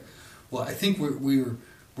right here. Well, I think we're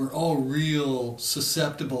all real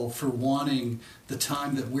susceptible for wanting the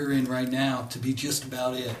time that we're in right now to be just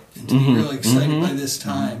about it, and to be really excited by this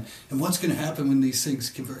time, and what's going to happen when these things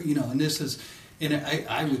convert. And this is, and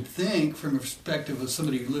I would think from a perspective of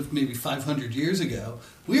somebody who lived maybe 500 years ago,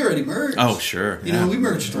 we already merged. Oh, sure. We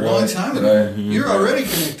merged a long time ago. You're already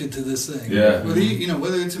connected to this thing. Yeah.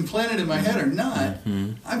 Whether it's implanted in my head or not,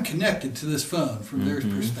 I'm connected to this phone from their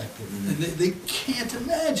perspective, and they can't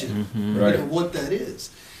imagine what that is.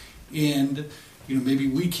 And maybe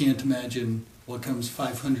we can't imagine what comes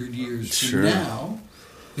 500 years from now.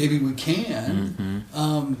 Maybe we can.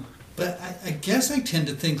 But I guess I tend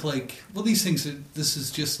to think like, well, these things this is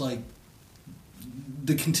just like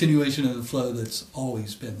the continuation of the flow that's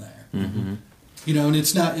always been there. And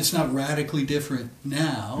it's not radically different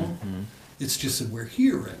now. It's just that we're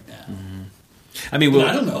here right now. I mean,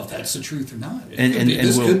 I don't know if that's the truth or not.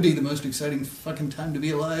 This could be the most exciting fucking time to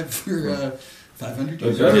be alive for 500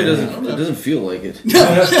 years. It doesn't feel like it.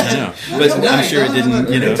 I know. But I'm sure it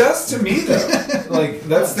didn't. It does to me though. Like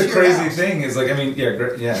that's the crazy thing is like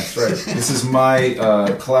that's right. This is my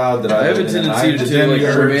cloud that I have a tendency to like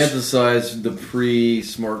romanticize the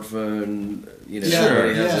pre-smartphone.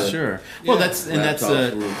 Sure. Well, that's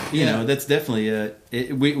definitely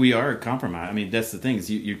we are compromised. I mean, that's the thing is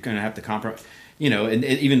you're going to have to compromise. And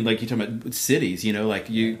even like you're talking about cities, like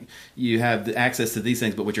you have the access to these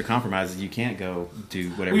things, but what you're compromised is you can't go do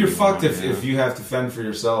whatever. Well, you're fucked if you have to fend for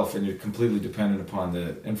yourself and you're completely dependent upon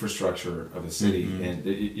the infrastructure of a city, and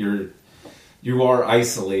you are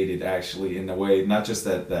isolated actually in a way, not just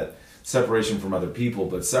that separation from other people,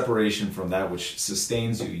 but separation from that which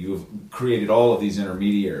sustains you. You have created all of these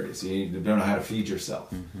intermediaries. You don't know how to feed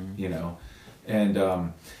yourself, And I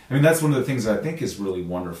mean, that's one of the things I think is really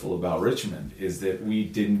wonderful about Richmond is that we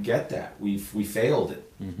didn't get that. We failed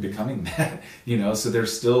at becoming that, you know. So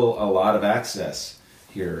there's still a lot of access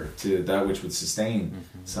here to that which would sustain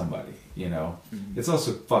somebody, you know. It's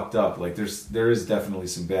also fucked up. Like there is definitely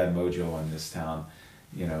some bad mojo in this town,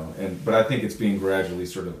 you know. But I think it's being gradually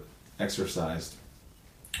sort of exorcised.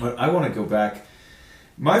 But I want to go back.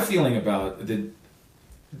 My feeling about the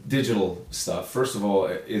digital stuff, first of all,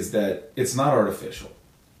 is that it's not artificial.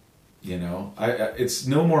 You know, it's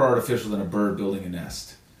no more artificial than a bird building a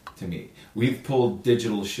nest to me. We've pulled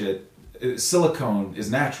digital shit. Silicone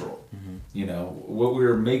is natural. You know, what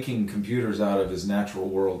we're making computers out of is natural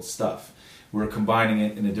world stuff. We're combining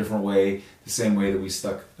it in a different way, the same way that we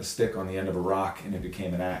stuck a stick on the end of a rock and it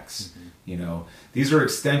became an axe. You know, these are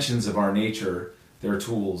extensions of our nature. They're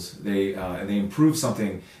tools. They improve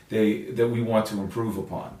something that we want to improve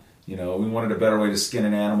upon. You know, we wanted a better way to skin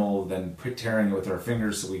an animal than tearing it with our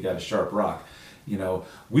fingers, so we got a sharp rock. You know,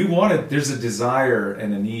 there's a desire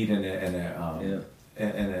and a need and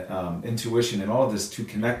an intuition and all of this to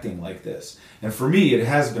connecting like this. And for me, it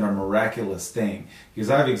has been a miraculous thing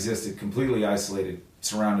because I've existed completely isolated,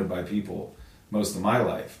 surrounded by people most of my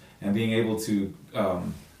life. And being able to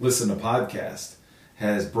listen to podcasts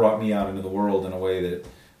has brought me out into the world in a way that,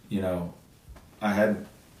 you know, I hadn't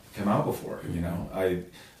come out before. You know,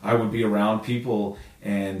 I would be around people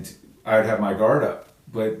and I would have my guard up,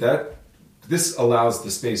 but this allows the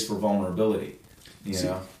space for vulnerability. You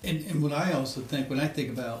know, and what I also think when I think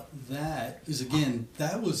about that is, again,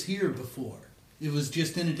 that was here before. It was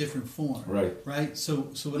just in a different form. Right.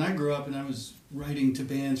 So when I grew up and I was writing to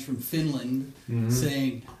bands from Finland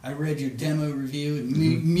saying, I read your demo review and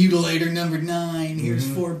Mutilator number 9, here's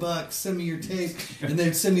 $4, send me your tape. And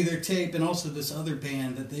they'd send me their tape, and also this other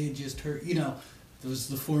band that they had just heard, you know, it was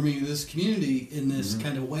the forming of this community in this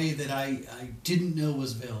kind of way that I didn't know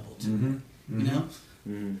was available to me, you know?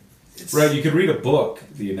 Right, you could read a book,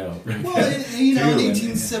 you know. Well, and, you know, in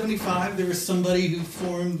 1875, there was somebody who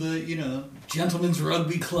formed the, you know, Gentlemen's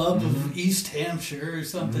Rugby Club of East Hampshire or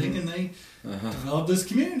something, and they developed this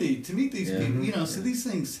community to meet these people. You know, so these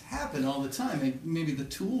things happen all the time. And maybe the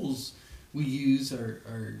tools we use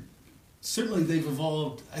are certainly they've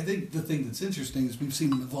evolved. I think the thing that's interesting is we've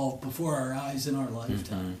seen them evolve before our eyes in our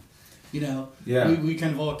lifetime. You know, we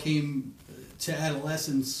kind of all came to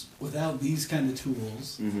adolescence without these kind of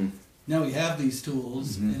tools. Now we have these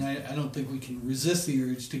tools, and I don't think we can resist the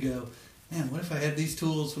urge to go, man, what if I had these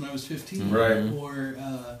tools when I was 15? Right. Or,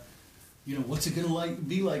 you know, what's it going to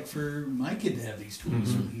be like for my kid to have these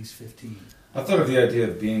tools when he's 15? I thought of the idea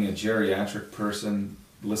of being a geriatric person,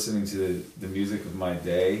 listening to the music of my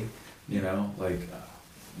day, you know, like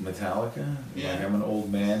Metallica. Yeah. Like I'm an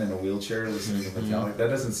old man in a wheelchair listening to Metallica. That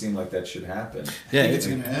doesn't seem like that should happen. Yeah, I think it's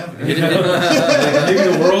going to happen. Maybe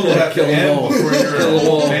the world will have to end before you're an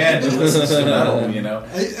old man who listens to metal, you know.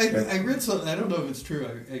 I read something, I don't know if it's true.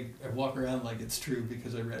 I walk around like it's true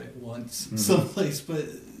because I read it once someplace, but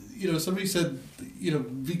you know, somebody said, you know,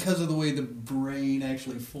 because of the way the brain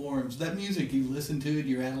actually forms, that music you listen to in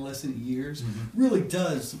your adolescent years really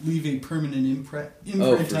does leave a permanent imprint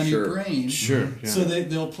on your brain. Sure. Yeah. So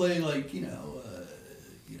they'll play like, you know,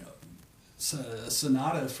 a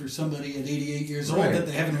sonata for somebody at 88 years old that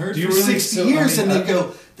they haven't heard for 60 years, and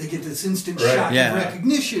they get this instant shock of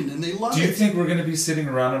recognition, and they love it. Do you think we're going to be sitting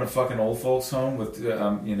around in a fucking old folks home with,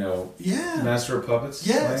 you know, Master of Puppets?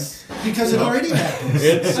 Yes, playing? Because it already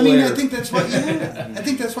happens. I mean, I think that's why. I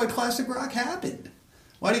think that's why classic rock happened.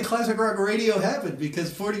 Why did classic rock radio happen?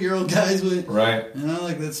 Because 40-year-old guys went, you know,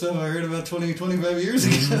 like that stuff I heard about 20, 25 years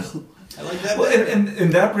ago. I like that. Well,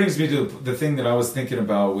 and that brings me to the thing that I was thinking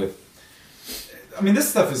about with. I mean, this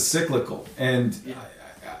stuff is cyclical, and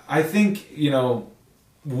I think, you know,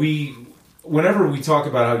 whenever we talk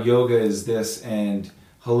about how yoga is this and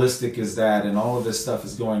holistic is that, and all of this stuff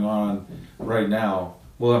is going on right now.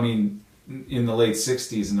 Well, I mean, in the late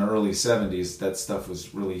 60s and the early 70s, that stuff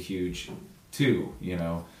was really huge too. You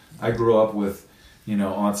know, I grew up with, you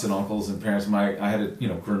know, aunts and uncles and parents. I had a, you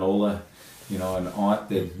know, granola. You know, an aunt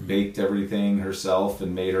that baked everything herself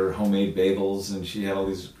and made her homemade bagels, and she had all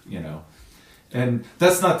these, you know. And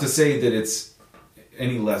that's not to say that it's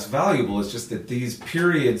any less valuable. It's just that these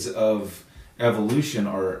periods of evolution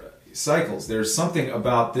are cycles. There's something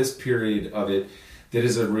about this period of it that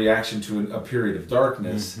is a reaction to a period of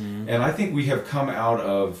darkness. And I think we have come out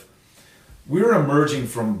of... We're emerging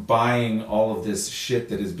from buying all of this shit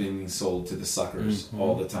that is being sold to the suckers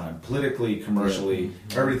all the time. Politically, commercially,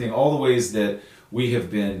 everything. All the ways that we have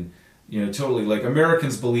been totally. Like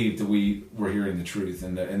Americans believed that we were hearing the truth,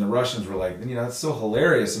 and the Russians were like, it's so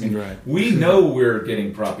hilarious. I mean, Right. we know we're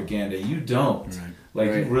getting propaganda. You don't. Right. Like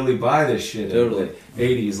Right. you really buy this shit Totally. in the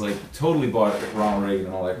 '80s. Like totally bought Ronald Reagan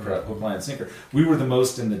and all that crap, hook, line, and sinker. We were the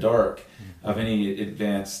most in the dark of any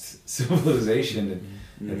advanced civilization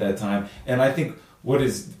at that time. And I think what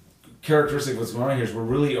is characteristic of what's going on here is we're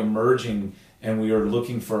really emerging, and we are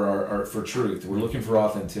looking for for truth. We're looking for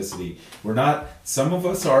authenticity. We're not. Some of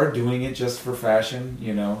us are doing it just for fashion,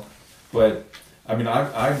 but I mean,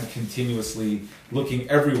 I'm continuously looking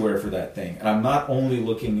everywhere for that thing, and I'm not only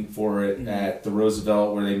looking for it at the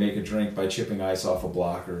Roosevelt where they make a drink by chipping ice off a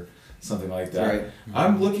block or something like that. Right.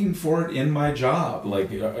 I'm looking for it in my job,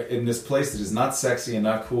 like in this place that is not sexy and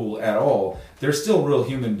not cool at all. There's still real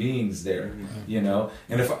human beings there, And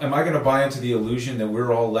am I going to buy into the illusion that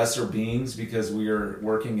we're all lesser beings because we are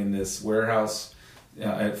working in this warehouse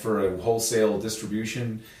for a wholesale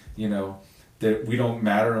distribution, that we don't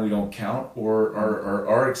matter and we don't count, or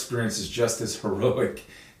our experience is just as heroic,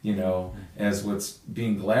 as what's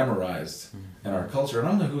being glamorized in our culture. And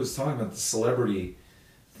I don't know who was talking about the celebrity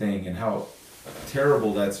thing and how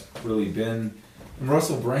terrible that's really been. And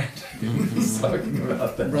Russell Brand was talking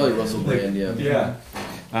about that. Probably Russell Brand, yeah. Yeah.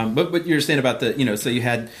 But you're saying about the so you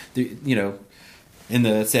had the in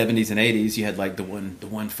the 70s and 80s you had like the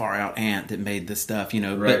one far out aunt that made this stuff,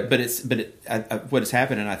 Right. but what has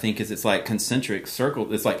happened, and I think is it's like concentric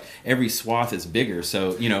circle. It's like every swath is bigger.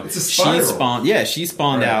 So it's a spiral. she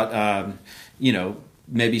spawned Right. out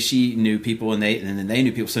maybe she knew people and then they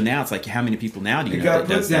knew people. So now it's like, how many people now do you know? It got that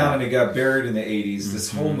put does down that? and it got buried in the 80s.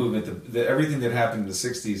 This whole movement, everything that happened in the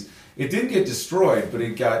 60s, it didn't get destroyed, but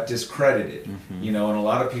it got discredited, and a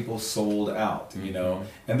lot of people sold out,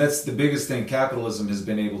 And that's the biggest thing capitalism has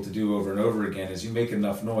been able to do over and over again is you make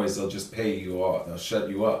enough noise, they'll just pay you off. They'll shut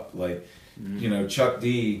you up. Like, Chuck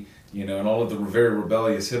D, and all of the very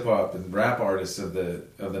rebellious hip hop and rap artists of the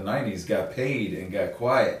 90s got paid and got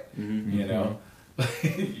quiet,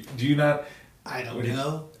 Do you not? I don't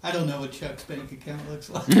know. I don't know what Chuck's bank account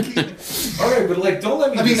looks like. All right, but don't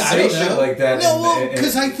let me just say shit like that. No,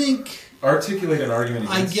 because I think articulate an argument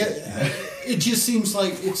against it just seems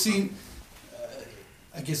like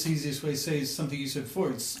I guess the easiest way to say is something you said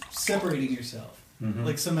before. It's separating yourself.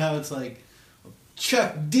 Like somehow it's like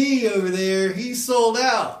Chuck D over there, he sold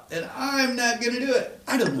out, and I'm not going to do it.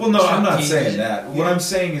 I don't know. Well, no, I'm not D saying did. that. What I'm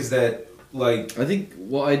saying is that, like, I think.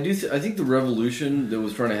 Well, I do. I think the revolution that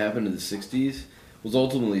was trying to happen in the '60s was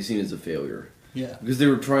ultimately seen as a failure. Yeah, because they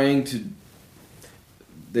were trying to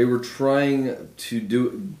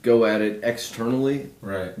go at it externally,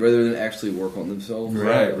 right, rather than actually work on themselves,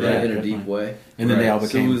 right, in a deep way. And then they all So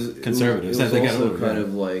became conservatives. It was They got also older, kind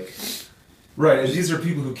of like right. And these are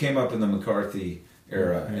people who came up in the McCarthy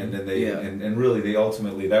era, and then they and really they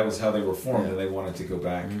ultimately that was how they were formed, and they wanted to go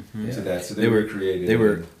back to that. So they were created. They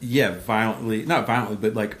were violently, not violently,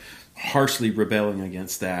 but like harshly rebelling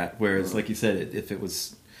against that. Whereas, like you said, if it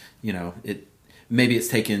was, maybe it's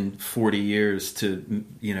taken 40 years to,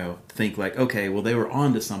 think like, okay, well, they were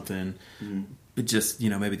onto something, but just,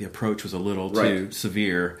 maybe the approach was a little too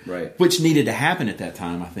severe, right? Which needed to happen at that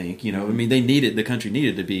time, I think. I mean, the country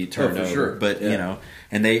needed to be turned over, sure. but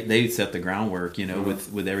and they set the groundwork,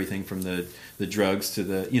 with everything from the drugs to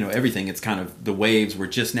the, everything. It's kind of the waves were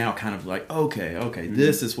just now kind of like, okay,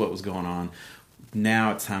 this is what was going on.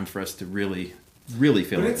 Now it's time for us to really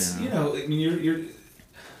feel but it. It's, I mean, you're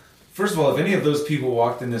first of all, if any of those people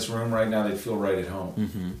walked in this room right now, they'd feel right at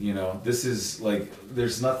home. This is like,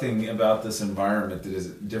 there's nothing about this environment that is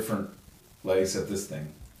different, like except this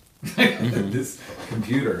thing, this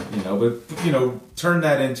computer. But turn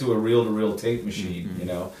that into a reel-to-reel tape machine.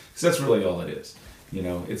 Because that's really all it is.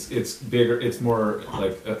 It's bigger, it's more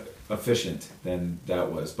like efficient than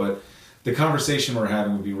that was. But the conversation we're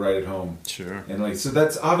having would be right at home. Sure. And so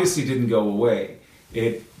that's obviously didn't go away.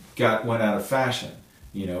 It went out of fashion.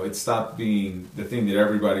 It stopped being the thing that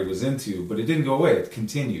everybody was into, but it didn't go away. It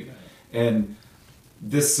continued. And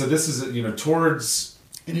this is, towards...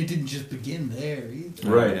 And it didn't just begin there either.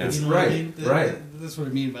 Right. Yeah. It's You know what I right. mean? Right. That's what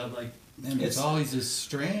I mean about, like, man, there's always this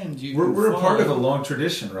strand you We're a can part of a follow. long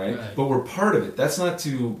tradition, right? Right. But we're part of it. That's not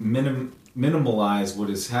to minimalize what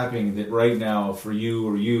is happening that right now for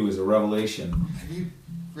you is a revelation. Have you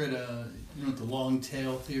read, you know what the long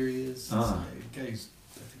tail theory is? Ah. The guy's,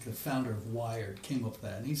 I think, the founder of Wired came up with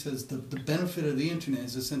that. And he says the benefit of the internet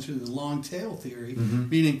is essentially the long tail theory,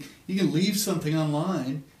 meaning you can leave something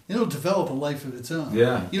online It'll develop a life of its own.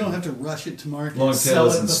 Yeah. You don't have to rush it to market. Long sell tail it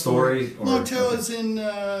is in before- story? Or, Long tail is in,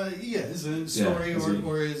 is a story is it-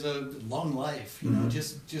 or is a long life. You know,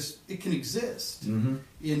 just it can exist in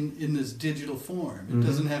this digital form. It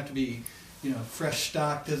doesn't have to be, fresh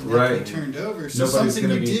stock doesn't have to Right. be turned over. So Nobody's something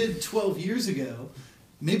gonna you be- did 12 years ago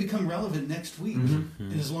may become relevant next week.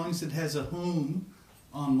 And as long as it has a home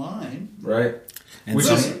online, Right. And Which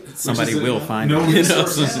somebody is a- will find no it.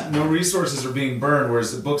 resources. Yeah. No resources are being burned,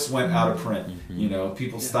 whereas the books went out of print.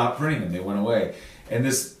 People stopped printing them; they went away. And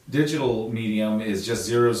this digital medium is just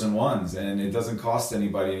zeros and ones, and it doesn't cost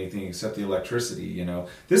anybody anything except the electricity.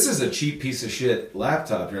 This is a cheap piece of shit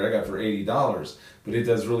laptop here I got for $80, but it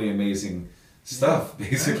does really amazing stuff,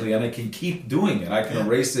 basically, and I can keep doing it. I can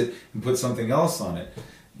erase it and put something else on it.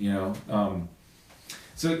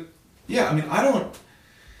 So yeah, I mean, I don't.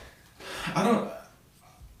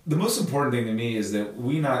 The most important thing to me is that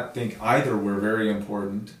we not think either we're very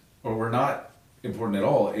important or we're not important at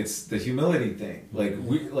all. It's the humility thing.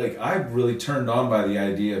 I'm really turned on by the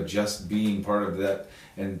idea of just being part of that,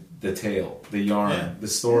 and the tale, the yarn, the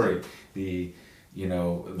story,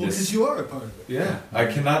 because you are a part of it. Yeah, I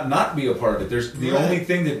cannot not be a part of it. There's the only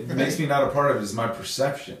thing that makes me not a part of it is my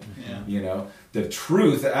perception. Yeah. The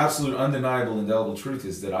truth, the absolute, undeniable, indelible truth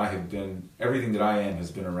is that I have been, everything that I am has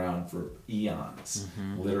been around for eons,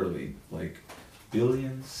 literally, like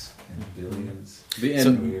billions and billions.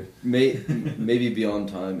 And maybe beyond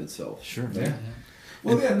time itself. Sure. Yeah.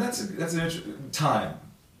 Well, yeah, and that's an interesting time.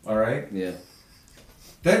 All right. Yeah.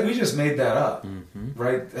 That we just made that up,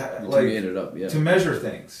 right? You made it up, yeah. To measure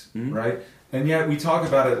things, right? And yet we talk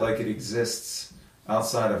about it like it exists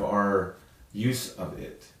outside of our use of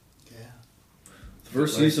it. Yeah. The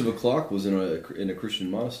first use of a clock was in a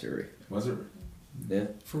Christian monastery. Was it? Yeah.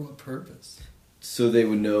 For what purpose? So they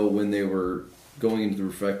would know when they were going into the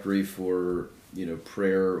refectory for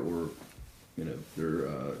prayer or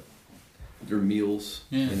their meals.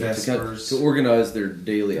 Yeah. Vespers. To organize their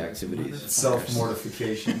daily activities.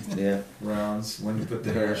 Self-mortification Yeah. rounds when you put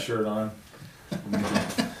the hair shirt on.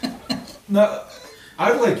 Now,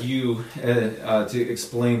 I'd like you to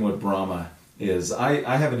explain what Brahma is.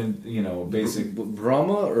 I have a basic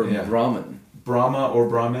Brahma or Yeah. Brahman? Brahma or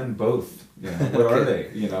Brahmin, both. What are they?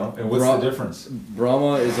 And what's the difference?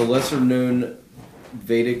 Brahma is a lesser known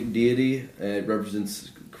Vedic deity, and it represents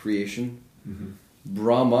creation.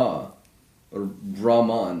 Brahma or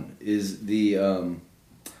Brahman is the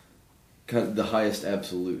kind of the highest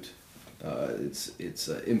absolute. It's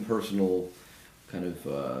impersonal, kind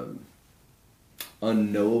of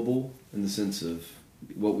unknowable in the sense of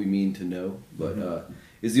what we mean to know, but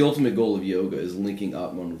is the ultimate goal of yoga is linking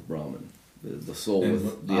Atman with Brahman, the soul And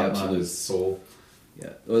with the Atman absolute is soul. Yeah,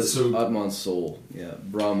 well, it's So- Atman's soul. Yeah,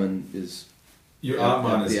 Brahman is Your Yeah,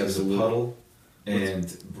 Atman the is a absolute. puddle,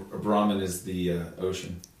 and Brahman is the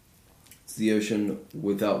ocean. it's the ocean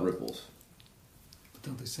without ripples.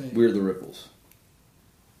 Don't they say? We're the ripples.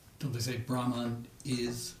 Don't they say Brahman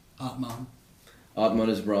is Atman? Atman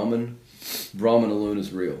is Brahman. Brahman alone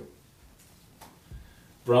is real.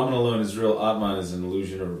 Brahman alone is real. Atman is an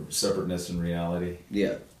illusion or separateness in reality.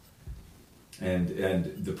 Yeah, And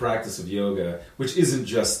the practice of yoga, which isn't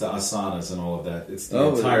just the asanas and all of that, it's the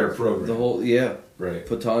entire program. The whole right.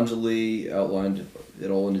 Patanjali outlined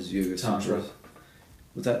it all in his yoga Tantra. sutras.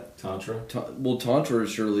 What's that? Tantra. Well, Tantra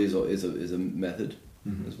surely is a method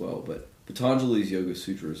as well, but Patanjali's Yoga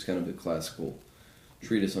Sutra is kind of a classical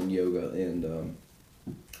treatise on yoga, and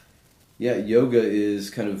yoga is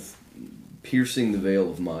kind of piercing the veil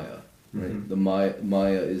of Maya. Right, the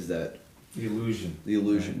Maya is that The illusion. the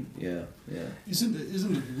illusion. Right. Yeah. Isn't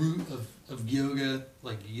the root of yoga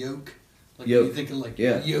like yoke? Like Yoke. you think of like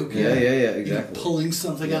Yeah. yoga. Yeah, you know, exactly. pulling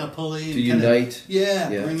something Yeah. on a pulley. To and kinda- unite. Yeah,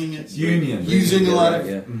 Yeah. bringing it. It's union. Using a lot of,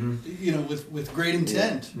 Yeah. with great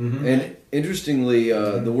intent. And interestingly,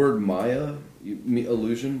 the word Maya,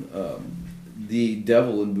 illusion, the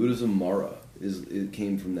devil in Buddhism, Mara, it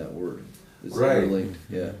came from that word. It's Right. linked.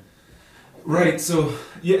 Yeah. Right. So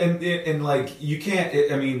and like you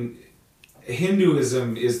can't. I mean,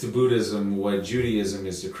 Hinduism is to Buddhism what Judaism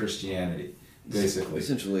is to Christianity, basically.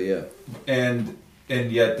 Essentially, yeah. And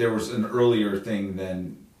yet there was an earlier thing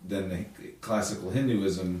than the classical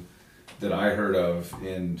Hinduism that I heard of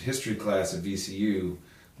in history class at VCU,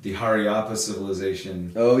 the Haryappa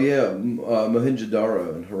civilization. Oh yeah,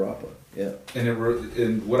 Mohenjo-daro and Harappa. Yeah.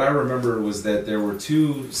 And what I remember was that there were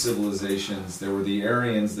two civilizations. There were the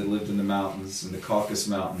Aryans that lived in the mountains, in the Caucasus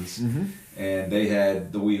Mountains, and they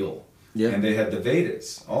had the wheel. Yeah. And they had the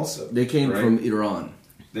Vedas also. They came right? from Iran.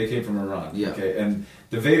 They came from Iran. Yeah. Okay. And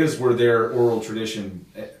the Vedas were their oral tradition,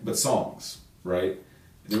 but songs, right?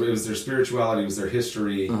 It was their spirituality, it was their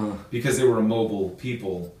history. Because they were a mobile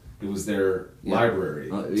people, it was their library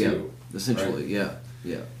too. Essentially, right?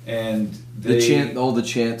 yeah. And all the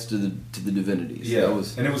chants to the divinities. Yeah, That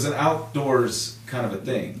was, and it was an outdoors kind of a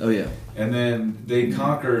thing. oh yeah. And then they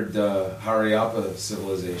conquered the Haryapa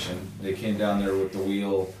civilization. They came down there with the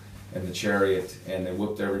wheel and the chariot, and they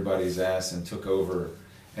whooped everybody's ass and took over.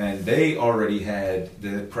 And they already had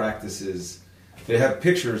the practices. They have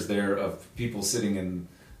pictures there of people sitting in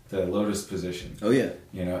the lotus position. Oh yeah.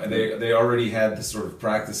 You know, and they already had the sort of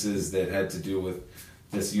practices that had to do with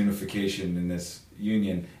this unification and this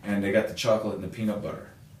union. And they got the chocolate and the peanut butter.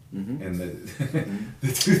 And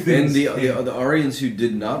the two things. And the Aryans who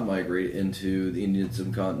did not migrate into the Indian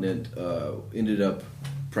subcontinent ended up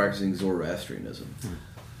practicing Zoroastrianism.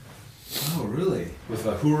 Oh, really? With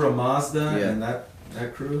Ahura Mazda and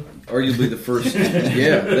that crew? Arguably the first,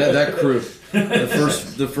 that crew,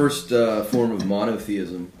 the first form of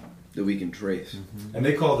monotheism that we can trace. And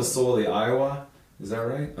they call the soul the Iowa. Is that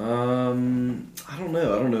right? I don't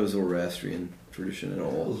know. I don't know Zoroastrian tradition at A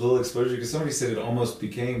all. little exposure, because somebody said it almost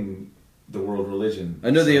became the world religion. I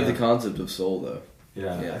know they have the concept of soul, though.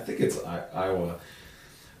 Yeah. I think it's Iowa.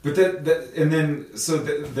 But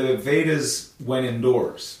the Vedas went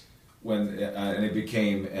indoors and it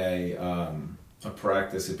became a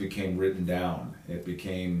practice. It became written down. It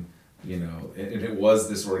became, it was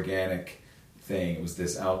this organic thing. It was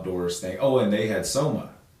this outdoors thing. Oh, and they had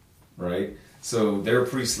Soma, right? So their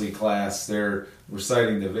priestly class, they're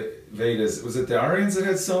reciting the Vedas. Was it the Aryans that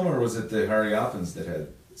had Soma, or was it the Haryapans that had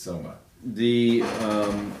Soma?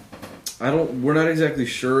 We're not exactly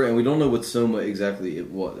sure, and we don't know what Soma exactly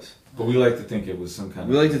it was. But we like to think it was some kind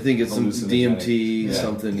We of... like to think it's some DMT,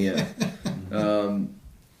 something,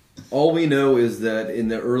 all we know is that in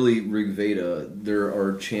the early Rig Veda, there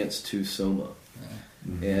are chants to Soma.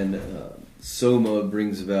 And Soma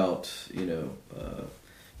brings about,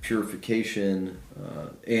 purification,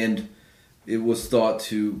 and it was thought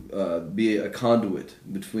to be a conduit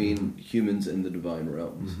between humans and the divine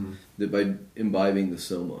realms, that by imbibing the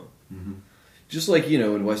Soma. Just like,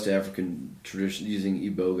 in West African tradition, using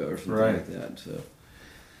Iboga or something like that. So.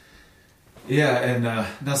 Yeah, and now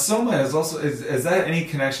Soma is also, is that any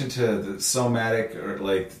connection to the somatic, or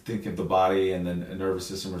like think of the body and the nervous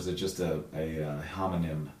system, or is it just a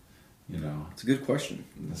homonym, It's a good question.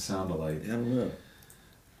 The sound alike. I don't know.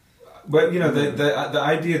 But, the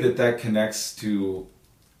idea that connects to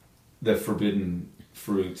the forbidden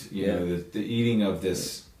fruit, the eating of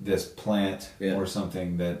this plant or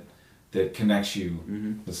something that connects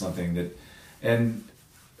you with something that, and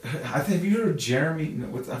I think, have you heard of Jeremy?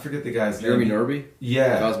 I forget the guy's Jeremy name. Narby?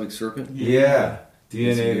 Yeah. Cosmic Serpent? Yeah.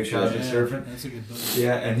 DNA, That's the Cosmic Serpent. That's a good book.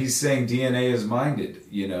 Yeah, and he's saying DNA is minded,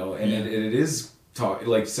 and it is taught,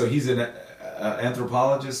 like, so he's an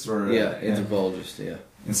anthropologist or... anthropologist,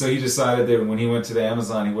 And so he decided that when he went to the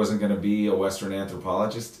Amazon, he wasn't going to be a Western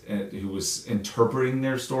anthropologist who was interpreting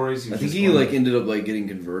their stories. I think he ended up getting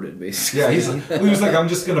converted, basically. Yeah, he was like, I'm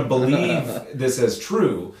just going to believe this as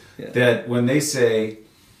true. That when they say,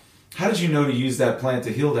 how did you know to use that plant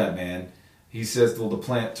to heal that man? He says, well, the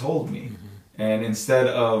plant told me. And instead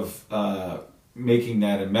of making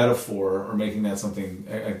that a metaphor or making that something,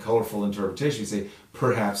 a colorful interpretation, you say,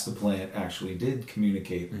 perhaps the plant actually did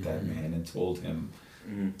communicate with that man and told him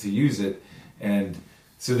to use it. And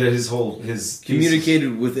so that his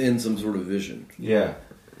communicated within some sort of vision. Yeah.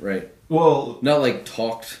 Right. Well, not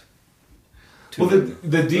talked to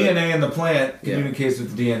the DNA in the plant communicates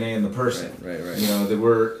with the DNA in the person. Right.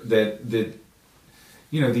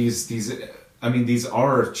 These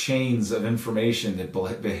are chains of information that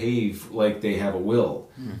behave like they have a will,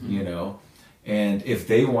 and if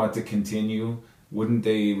they want to continue, wouldn't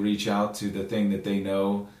they reach out to the thing that they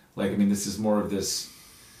know? This is more of this.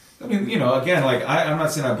 Again, I'm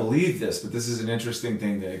not saying I believe this, but this is an interesting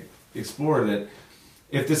thing to explore, that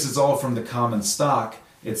if this is all from the common stock,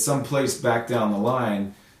 at some place back down the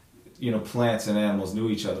line, plants and animals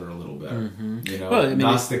knew each other a little better.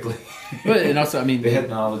 Gnostically. But and also, they had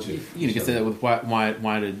knowledge of you can say that with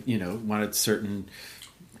why did certain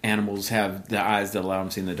animals have the eyes that allow them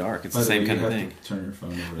to see in the dark? It's the same kind of thing. Turn your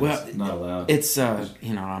phone over. Well, it's not allowed. It's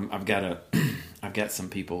I've got some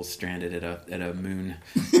people stranded at a moon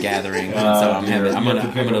gathering, so I'm on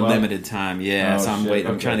a limited time. Yeah, so I'm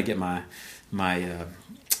waiting. I'm trying to get my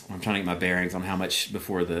I'm trying to get my bearings on how much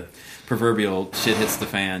before the proverbial shit hits the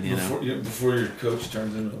fan. Before your coach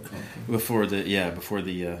turns into a pumpkin. Before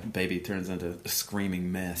the baby turns into a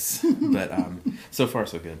screaming mess. But so far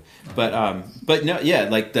so good. But no, yeah,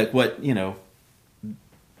 like what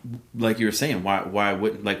like you were saying, why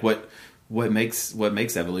would what makes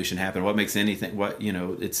evolution happen, what makes anything, what, you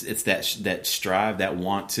know, it's that strive, that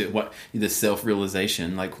want to, what the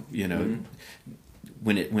self-realization, like, you know,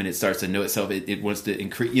 when it starts to know itself, it wants to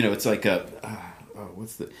increase, you know, it's like a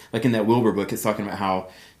like in that Wilbur book, it's talking about how,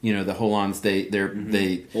 you know, the holons, they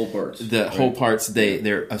whole parts, whole parts,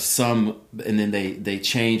 they're of some, and then they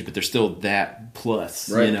change, but they're still that plus,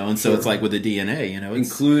 you know, and so it's like with the DNA, you know, it's,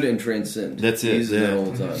 include and transcend. That's it. Use that all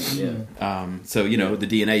the time. Yeah. So, you know, the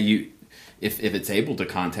DNA, if it's able to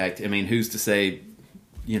contact, I mean, who's to say,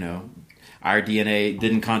 you know, our DNA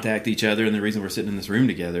didn't contact each other, and the reason we're sitting in this room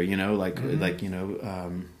together, you know, like you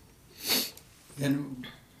know, and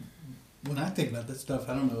when I think about this stuff,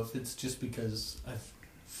 I don't know if it's just because I've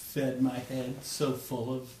fed my head so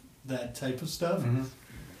full of that type of stuff.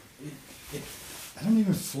 I don't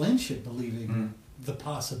even flinch at believing the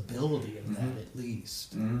possibility of that, at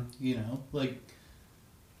least. You know, like,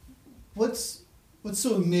 what's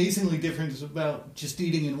so amazingly different about just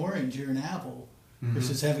eating an orange or an apple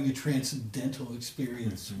versus having a transcendental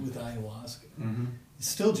experience with ayahuasca? It's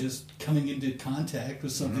still just coming into contact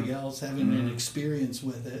with something else, having an experience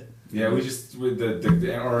with it. Yeah, we just with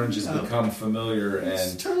the orange has become familiar,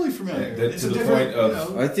 It's and totally familiar. to the point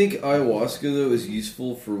of. I think ayahuasca though is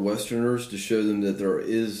useful for Westerners to show them that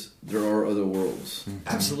there are other worlds.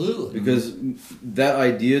 Absolutely. Because that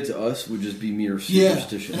idea to us would just be mere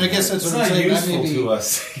superstition. And I guess that's It's what I'm not saying. useful to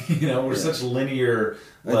us. You know, we're such linear.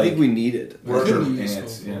 I think we need it. Worker Could be ants.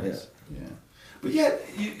 useful. Yeah. Yeah. But yet,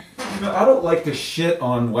 you know, I don't like to shit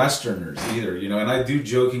on Westerners either, you know, and I do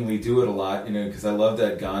jokingly do it a lot, you know, because I love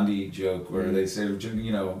that Gandhi joke where they say,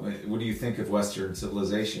 you know, what do you think of Western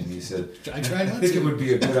civilization? He said, I try not I think to. it would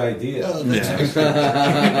be a good idea. Oh, that's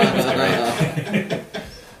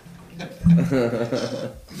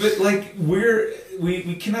But like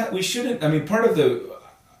we shouldn't. I mean, part of the,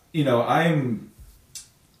 you know,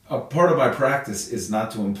 a part of my practice is not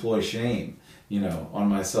to employ shame, you know, on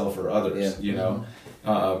myself or others, you know,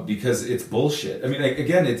 because it's bullshit. I mean,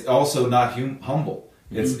 again, it's also not humble.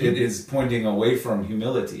 It is pointing away from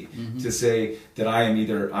humility to say that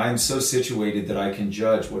I'm so situated that I can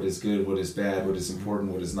judge what is good, what is bad, what is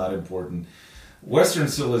important, what is not important. Western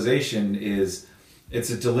civilization it's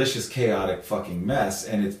a delicious, chaotic fucking mess,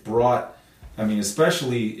 and it's brought, I mean,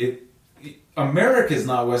 especially America is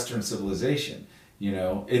not Western civilization, you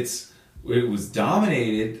know. It was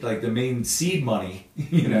dominated, like the main seed money,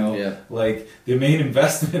 you know, like the main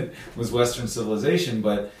investment was Western civilization,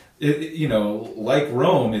 but you know, like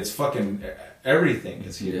Rome, it's fucking everything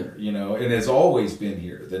is here, you know, and has always been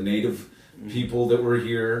here. The native people that were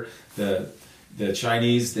here, the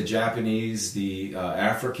Chinese, the Japanese, the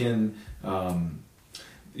African,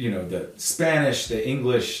 you know, the Spanish, the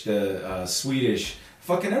English, the Swedish,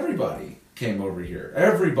 fucking everybody came over here.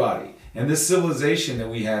 Everybody. And this civilization that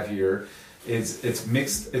we have here it's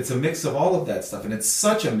mixed. It's a mix of all of that stuff, and it's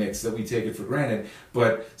such a mix that we take it for granted.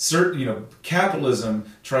 But capitalism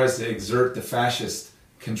tries to exert the fascist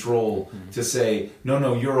control to say,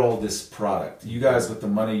 no, you're all this product. You guys with the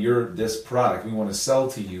money, you're this product. We want to sell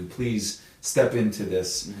to you. Please step into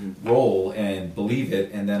this role and believe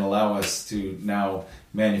it, and then allow us to now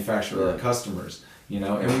manufacture our customers. You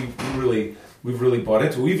know, and we've really bought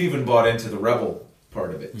into. We've even bought into the rebel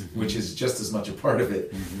part of it, which is just as much a part of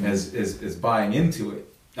it as buying into it.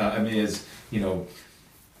 I mean, as you know,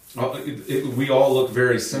 we all look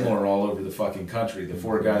very similar all over the fucking country. The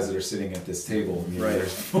four guys that are sitting at this table, you know,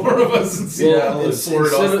 there's four of us in Seattle and four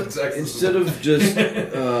in Austin, Texas. Instead of just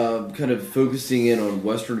kind of focusing in on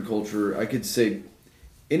Western culture, I could say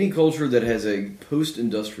any culture that has a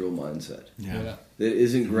post-industrial mindset that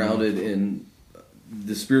isn't grounded in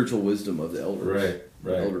the spiritual wisdom of the elders,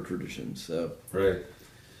 elder traditions,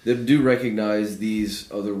 that do recognize these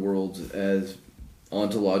other worlds as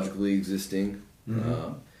ontologically existing.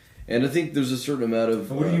 And I think there's a certain amount of...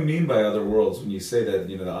 What do you mean by other worlds when you say that?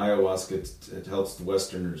 You know, the ayahuasca, it helps the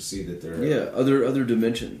Westerners see that there are... other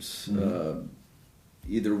dimensions,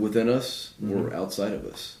 either within us or outside of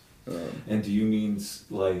us. And do you mean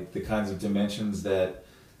like the kinds of dimensions that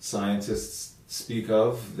scientists speak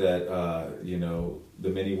of, that the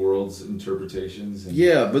many worlds interpretations?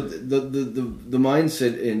 But the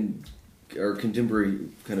mindset in our contemporary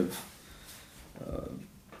kind of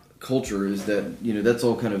culture is that, you know, that's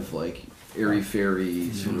all kind of like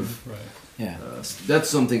airy-fairy sort of that's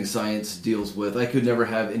something science deals with. I could never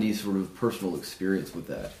have any sort of personal experience with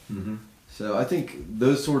that. So I think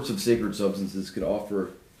those sorts of sacred substances could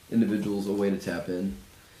offer individuals a way to tap in,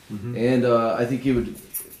 and I think it would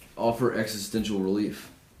offer existential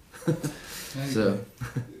relief. So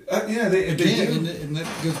and that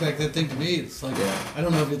goes back to that thing to me. It's like I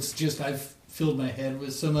don't know if it's just I've filled my head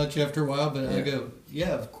with so much after a while, but I go, yeah,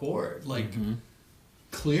 of course, like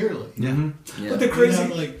clearly. Yeah. But the crazy, You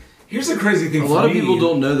know, like, here's the crazy thing. A for lot of me. people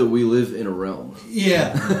don't know that we live in a realm.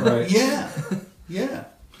 yeah, Right. yeah,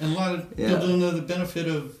 and a lot of people don't know the benefit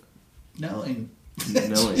of knowing.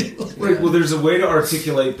 Right. Well, there's a way to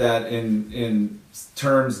articulate that in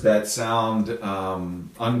terms that sound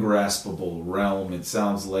ungraspable. Realm. It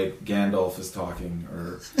sounds like Gandalf is talking,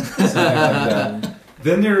 or something like that.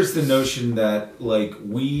 Then there's the notion that like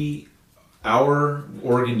our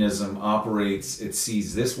organism operates. It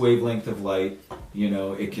sees this wavelength of light.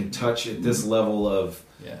 It can touch at this level of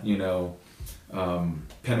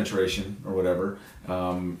penetration or whatever.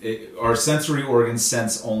 Our sensory organs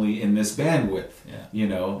sense only in this bandwidth,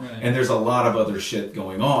 and there's a lot of other shit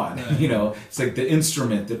going on. Right. It's like the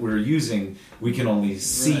instrument that we're using, we can only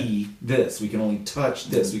see this, we can only touch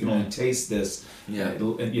this, we can only taste this,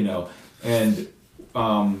 and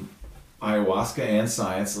ayahuasca and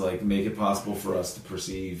science make it possible for us to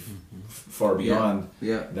perceive far beyond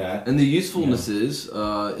that. And the usefulness is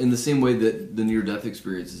in the same way that the near-death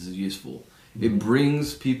experience is useful. It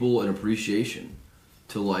brings people an appreciation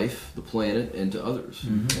to life, the planet, and to others.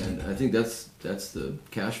 And I think that's the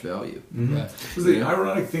cash value. Right. So the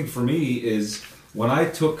ironic thing for me is when I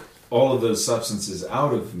took all of those substances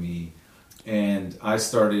out of me and I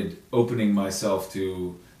started opening myself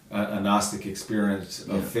to a Gnostic experience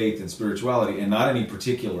of faith and spirituality, and not any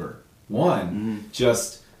particular one,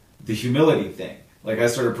 just the humility thing. Like I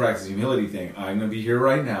started practicing humility thing. I'm going to be here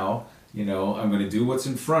right now. I'm going to do what's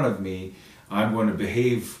in front of me. I'm going to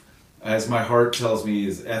behave as my heart tells me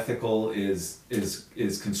is ethical, is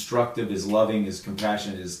constructive, is loving, is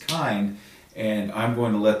compassionate, is kind, and I'm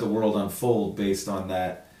going to let the world unfold based on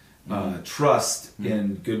that trust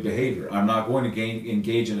in good behavior. I'm not going to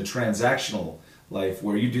engage in a transactional life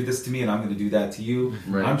where you do this to me and I'm going to do that to you.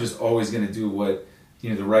 Right. I'm just always going to do what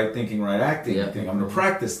the right thinking, right acting thing. I'm going to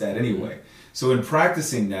practice that anyway. So in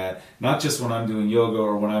practicing that, not just when I'm doing yoga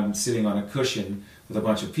or when I'm sitting on a cushion with a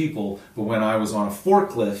bunch of people, but when I was on a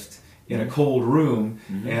forklift in a cold room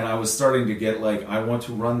and I was starting to get I want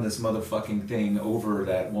to run this motherfucking thing over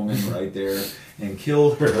that woman right there and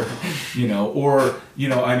kill her, or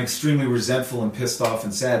I'm extremely resentful and pissed off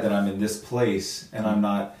and sad that I'm in this place and I'm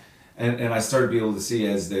not. And I started to be able to see,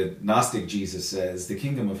 as the Gnostic Jesus says, the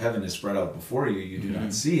kingdom of heaven is spread out before you. You do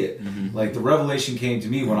not see it. Like the revelation came to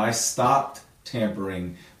me when I stopped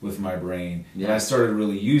tampering with my brain and I started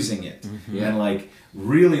really using it. And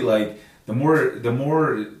really the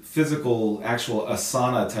more physical, actual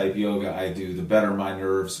asana type yoga I do, the better my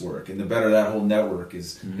nerves work, and the better that whole network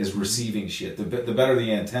is receiving shit. The better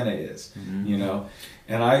the antenna is,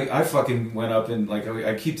 And I fucking went up and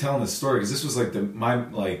I keep telling this story because this was my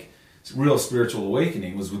real spiritual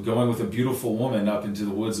awakening was with going with a beautiful woman up into the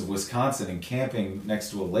woods of Wisconsin and camping next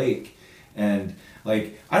to a lake. And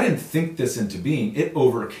I didn't think this into being. It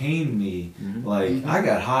overcame me. I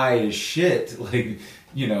got high as shit.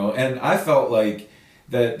 And I felt like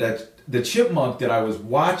that the chipmunk that I was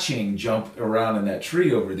watching jump around in that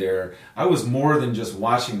tree over there, I was more than just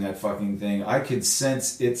watching that fucking thing. I could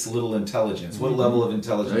sense its little intelligence, what level of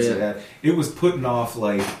intelligence it had. It was putting off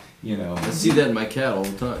I see that in my cat all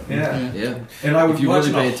the time. Yeah. And I was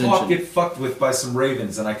watching a hawk get fucked with by some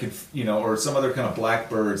ravens, and I could, or some other kind of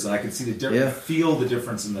blackbirds, and I could see feel the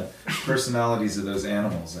difference in the personalities of those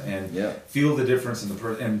animals, and feel the difference in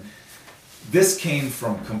the and this came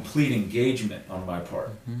from complete engagement on my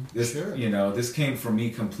part. This, this came from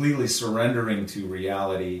me completely surrendering to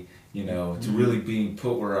reality, to really being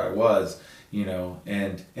put where I was,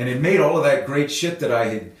 and it made all of that great shit that I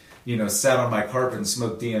had, sat on my carpet and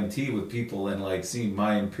smoked DMT with people and seen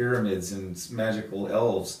Mayan pyramids and magical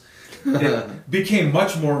elves. It became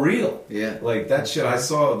much more real. Yeah. That shit I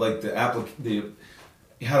saw, the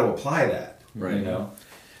how to apply that. Right.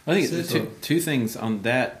 I think two things on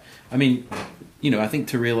that. I mean, I think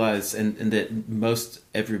to realize and that most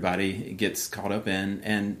everybody gets caught up in,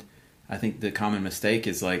 and I think the common mistake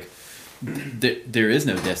is there is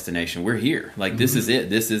no destination. We're here. This is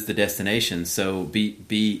it. This is the destination. So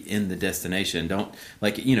be in the destination. Don't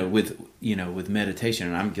with meditation,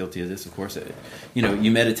 and I'm guilty of this, of course.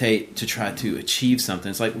 You meditate to try to achieve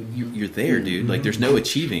something. It's you're there, dude. There's no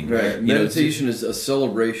achieving. Right. Meditation is a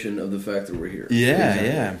celebration of the fact that we're here. Yeah, exactly.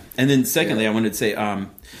 Yeah. And then secondly, I wanted to say,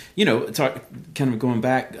 kind of going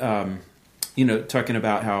back, talking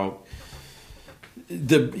about how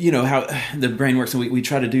how the brain works, and we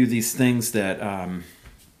try to do these things that what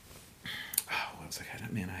was I?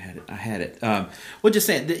 Man, I had it. Well, just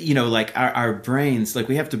saying that, our brains,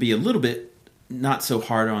 we have to be a little bit not so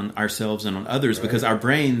hard on ourselves and on others, because our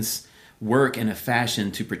brains work in a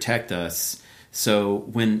fashion to protect us So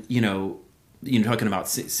when, you're talking about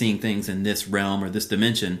seeing things in this realm or this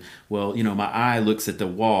dimension. Well, my eye looks at the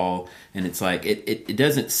wall, and it's like it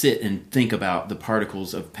doesn't sit and think about the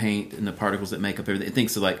particles of paint and the particles that make up everything. It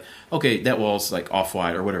thinks of like, okay, that wall's like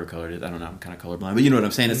off-white or whatever color it is. I don't know. I'm kind of colorblind, but you know what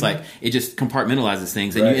I'm saying. It's like it just compartmentalizes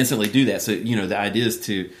things, and you instantly do that. So the idea is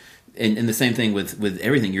to, and the same thing with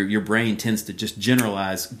everything. Your brain tends to just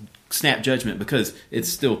generalize, snap judgment, because it's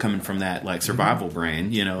still coming from that like survival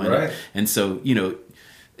brain, and so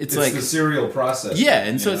It's like the serial process. Yeah,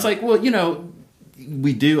 and so it's like, well,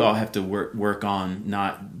 we do all have to work on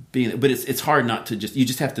not being, but it's hard not to you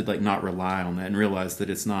just have to like not rely on that and realize that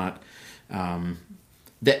it's not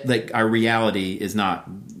that like our reality is not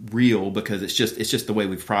real, because it's just the way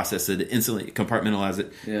we've processed it. Instantly compartmentalize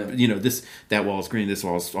it. Yeah. That wall's green, this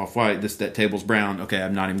wall's off white, that table's brown. Okay,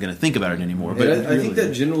 I'm not even going to think about it anymore. But I think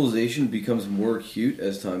that generalization becomes more acute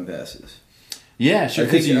as time passes. Yeah, sure. I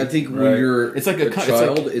think when you're it's like a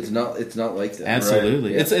child, it's not like that.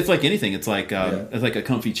 Absolutely, right? It's like anything. It's like it's like a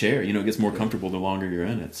comfy chair. It gets more comfortable the longer you're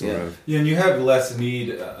in it. Sort of. Yeah, and you have less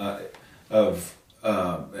need of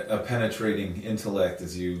a penetrating intellect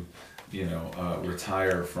as you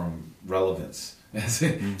retire from relevance,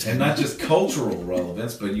 and not just cultural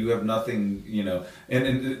relevance, but you have nothing.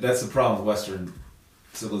 And that's the problem with Western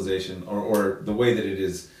civilization, or the way that it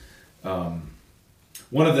is.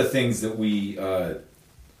 One of the things that we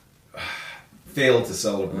fail to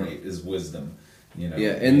celebrate is wisdom.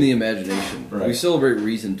 And the imagination. Right. We celebrate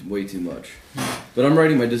reason way too much. But I'm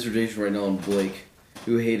writing my dissertation right now on Blake,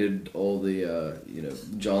 who hated all the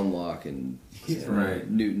John Locke and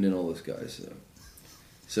Newton and all those guys.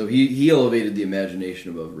 So he elevated the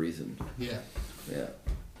imagination above reason. Yeah.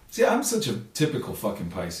 See, I'm such a typical fucking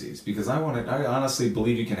Pisces, because I honestly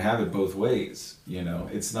believe you can have it both ways.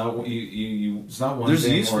 It's not it's not one there's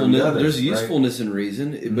thing usefulness, or the other. There's usefulness in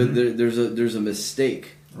reason, but there's a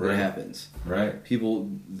mistake that happens. Right.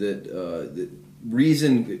 People that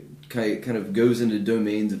reason kind of goes into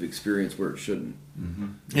domains of experience where it shouldn't.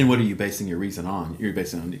 Mm-hmm. And what are you basing your reason on? You're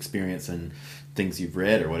basing it on experience and things you've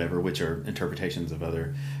read or whatever, which are interpretations of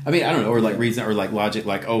other. I mean, I don't know, or like reason or like logic,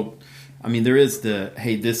 like there is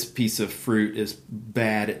hey, this piece of fruit is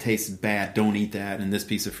bad, it tastes bad, don't eat that, and this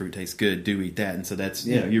piece of fruit tastes good, do eat that, and so that's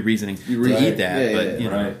your reasoning to eat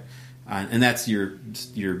that, and that's your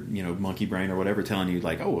monkey brain or whatever telling you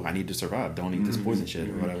like, oh, I need to survive, don't eat this poison shit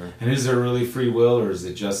or whatever. And is there really free will, or is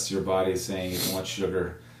it just your body saying it wants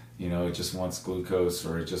sugar, it just wants glucose,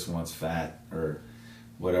 or it just wants fat or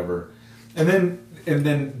whatever? And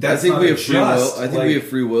then that's I think not we have free will. I think like, we have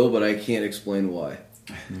free will, but I can't explain why.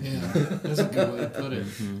 Yeah, that's a good way to put it.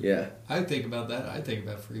 Yeah. I think about that. I think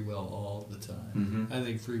about free will all the time. I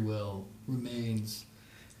think free will remains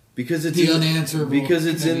because it's the unanswerable. Because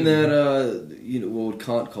it's in that what would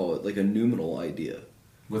Kant call it, like a noumenal idea.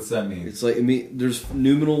 What's that mean? It's like there's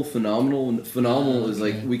noumenal, phenomenal. And phenomenal is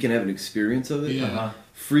like we can have an experience of it. Yeah.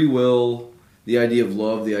 Free will, the idea of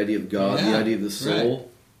love, the idea of God, the idea of the soul. Right.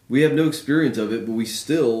 We have no experience of it, but we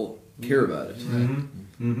still care about it. Right.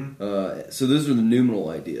 So those are the noumenal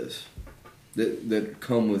ideas that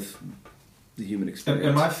come with the human experience.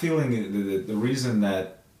 And my feeling, the reason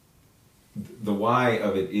that the why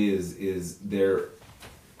of it is there.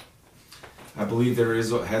 I believe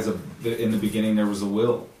in the beginning there was a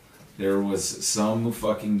will. There was some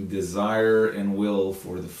fucking desire and will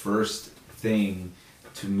for the first thing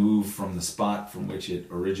to move from the spot from which it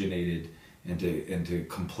originated and to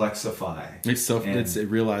complexify. It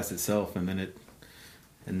realized itself, and then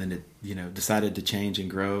it decided to change and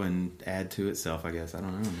grow and add to itself. I guess I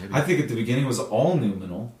don't know. Maybe. I think at the beginning it was all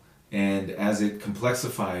noumenal, and as it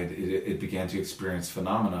complexified, it began to experience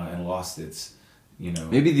phenomena and lost its.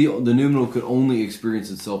 Maybe the noumenal could only experience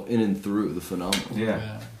itself in and through the phenomenal.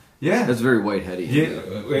 Yeah. That's very white-heady. Yeah,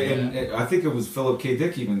 and I think it was Philip K.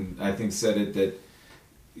 Dick even said it that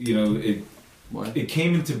it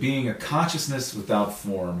came into being a consciousness without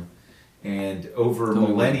form, and over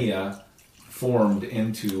millennia formed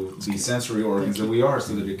into the sensory organs that we are,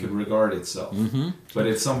 so that it could regard itself. Mm-hmm. But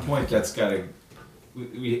at some point, that's got to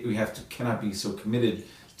we cannot be so committed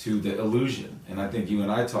to the illusion. And I think you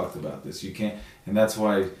and I talked about this. You can't, and that's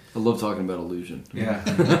why I love talking about illusion. Yeah.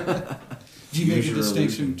 Do you make a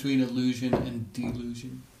distinction between illusion and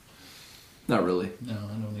delusion? Not really. No,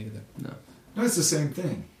 I don't either. No, it's the same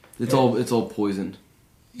thing. It's all poison.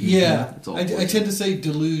 Yeah, it's all I tend to say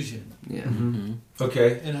delusion. Yeah. Mm-hmm.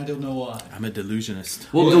 Okay. And I don't know why. I'm a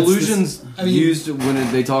delusionist. Well, delusion's used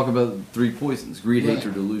when they talk about three poisons: greed,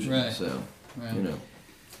 hatred, delusion. Right. So,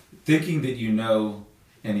 thinking that you know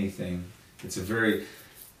anything, it's a very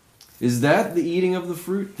Is that the eating of the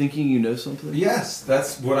fruit, thinking you know something? Yes,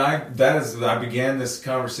 I began this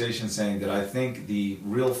conversation saying that I think the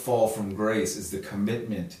real fall from grace is the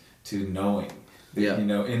commitment to knowing. Yeah.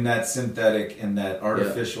 In that synthetic, in that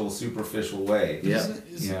artificial, superficial way. Yeah.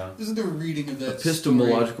 Isn't there a reading of that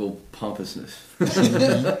Epistemological pompousness.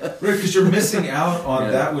 Right, because you're missing out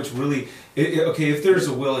on that which really... okay, if there's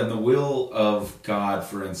a will, and the will of God,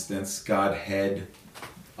 for instance, Godhead,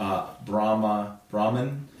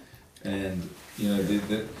 Brahman, and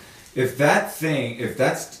if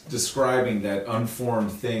that's describing that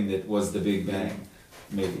unformed thing that was the Big Bang,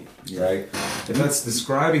 maybe, right? If that's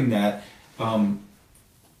describing that,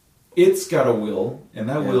 it's got a will, and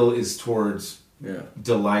that will is towards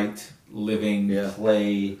delight, living,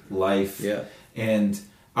 play, life, and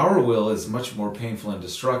our will is much more painful and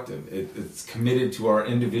destructive. It's committed to our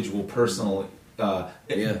individual, personal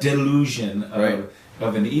delusion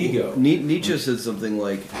of an ego. Nietzsche said something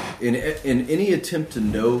like, in any attempt to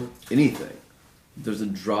know anything, there's a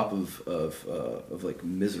drop of like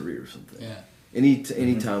misery or something. Yeah.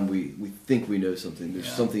 Any time we think we know something,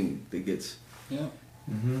 there's something that gets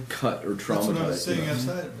cut or traumatized. That's what I was saying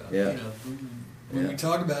outside about. Yeah. When we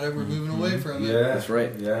talk about it, we're moving away from it. Yeah, that's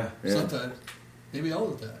right. Yeah. Sometimes, maybe all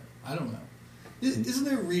the time. I don't know. Isn't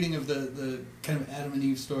there a reading of the kind of Adam and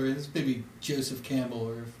Eve story? This may be Joseph Campbell,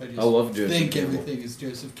 or if I just love Joseph think Campbell. everything is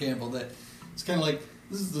Joseph Campbell. That it's kind of like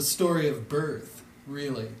this is the story of birth.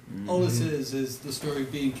 Really, all this is the story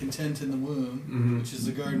of being content in the womb, which is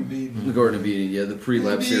the Garden of Eden. The Garden of Eden, the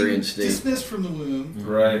pre-lapsarian Being state. dismissed from the womb,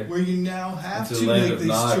 Right. where you now have It's to a land make of these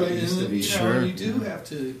Nod, it used to be. choices. Sure. You do have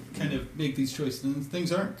to kind of make these choices, and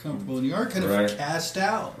things aren't comfortable, and you are kind of Right. cast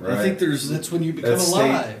out. Right. I think there's That's when you become That state-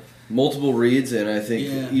 alive. multiple reads, and I think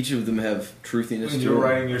Yeah. each of them have truthiness When to you're them.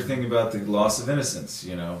 writing your thing about the loss of innocence,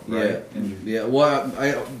 right? Yeah. Well,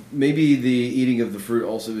 I maybe the eating of the fruit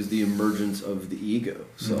also is the emergence of the ego.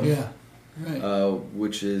 So, Yeah, right.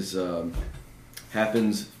 which is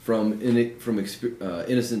happens from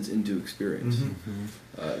innocence into experience.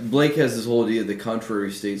 Blake has this whole idea of the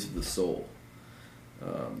contrary states of the soul.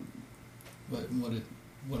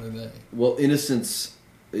 What are they? Well, innocence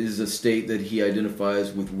is a state that he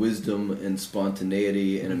identifies with wisdom and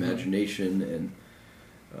spontaneity and imagination and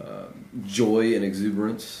joy and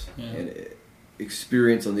exuberance. Yeah. And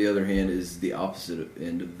experience, on the other hand, is the opposite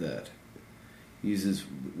end of that. He uses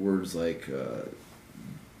words like,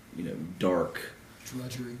 dark.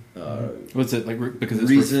 Drudgery. What's it like? Because it's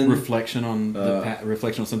Reason, reflection on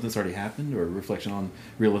reflection on something that's already happened, or reflection on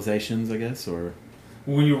realizations, I guess, or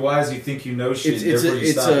When you're wise, you think you know shit. It's therefore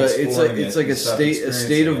you stop exploring it's it, like you a stop state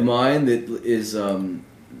experiencing of it. mind that is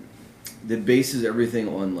that bases everything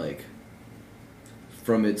on like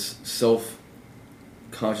from its self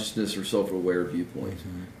consciousness or self aware viewpoint.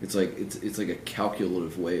 It's like it's like a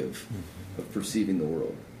calculative way of perceiving the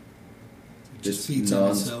world. Just It's feeds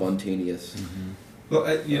on itself. non-spontaneous. Well,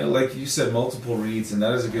 like you said, multiple reads, and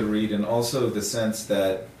that is a good read, and also the sense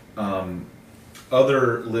that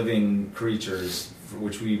other living creatures, for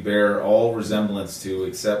which we bear all resemblance to,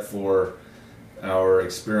 except for our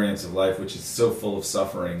experience of life, which is so full of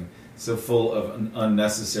suffering, so full of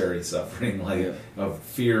unnecessary suffering, like of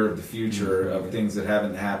fear of the future, of things that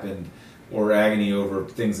haven't happened, or agony over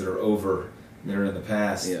things that are over, that are in the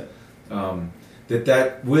past.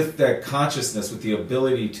 That with that consciousness, with the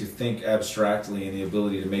ability to think abstractly and the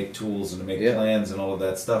ability to make tools and to make plans and all of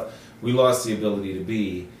that stuff, we lost the ability to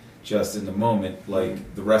be just in the moment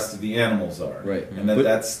like the rest of the animals are. Right. And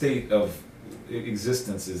that state of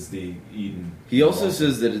existence is the Eden. He also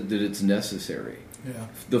says that it's necessary. Yeah.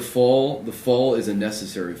 The fall is a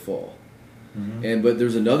necessary fall. But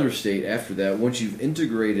there's another state after that. Once you've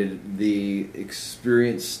integrated the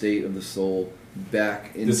experienced state of the soul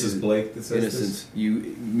back into This is Blake that says innocence,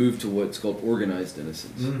 you move to what's called organized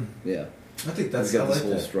innocence. Yeah. I think that's We've got I this like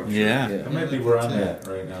whole that. structure. Yeah. That might be where I'm at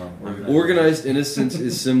right now. Organized innocence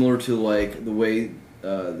is similar to like the way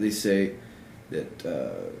they say that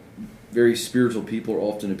very spiritual people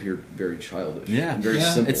often appear very childish. Yeah. And very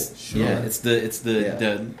Yeah. simple. It's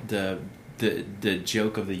the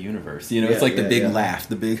joke of the universe. Yeah, it's like the yeah, big yeah. laugh,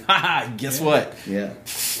 the big ha. Guess what? Yeah.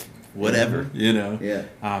 Whatever. Yeah.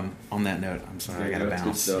 On that note, I'm sorry, I There gotta you go. It's good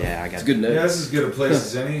bounce. stuff. Yeah, I It's got a good note. Yeah, this is as good a place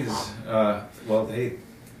as any. Well, hey,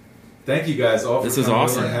 thank you guys all for This is coming over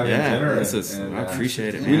awesome. and having Yeah, dinner. this is. and, I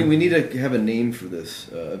appreciate it, man. We need to have a name for this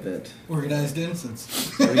event. Organized innocence.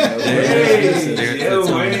 Hey, There-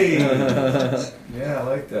 hey. Yeah, I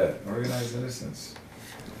like that. Organized innocence.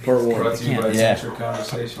 Part one. Brought to you by Yeah. Central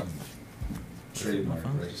Conversation. Trademark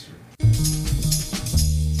registered.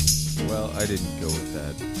 Well, I didn't go with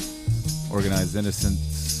that organized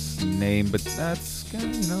innocence name, but that's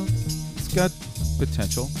it's got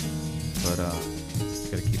potential, but got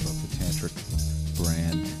to keep up the tantric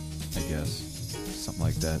brand, I guess, something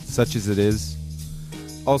like that. Such as it is.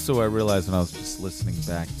 Also, I realized when I was just listening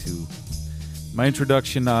back to my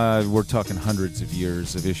introduction, we're talking hundreds of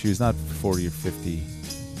years of issues, not 40 or 50,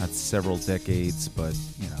 not several decades, but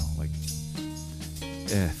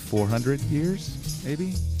 400 years,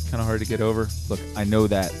 maybe. Kind of hard to get over. Look, I know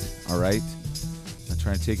that. All right. Not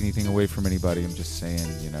trying to take anything away from anybody. I'm just saying,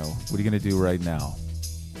 what are you going to do right now?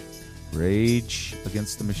 Rage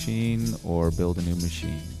against the machine or build a new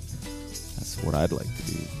machine? That's what I'd like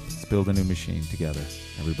to do. Let's build a new machine together,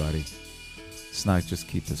 everybody. Let's not just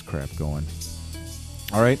keep this crap going.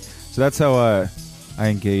 All right. So that's how I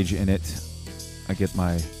engage in it. I get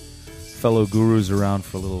my fellow gurus around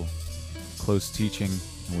for a little close teaching,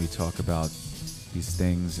 and we talk about these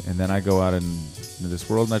things, and then I go out into this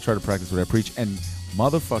world and I try to practice what I preach, and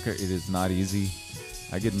motherfucker, it is not easy.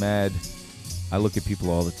 I get mad. I look at people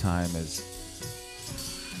all the time as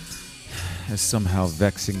somehow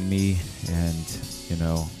vexing me, and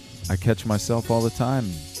I catch myself all the time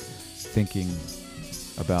thinking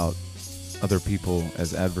about other people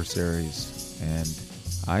as adversaries,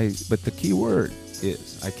 but the key word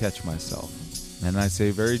is I catch myself, and I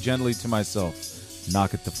say very gently to myself,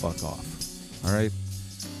 knock it the fuck off. All right?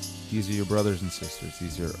 These are your brothers and sisters.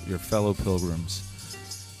 These are your fellow pilgrims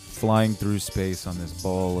flying through space on this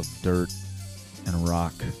ball of dirt and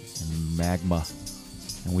rock and magma.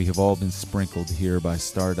 And we have all been sprinkled here by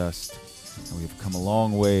stardust. And we have come a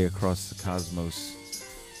long way across the cosmos,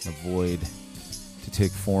 the void, to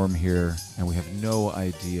take form here. And we have no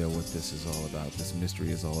idea what this is all about, this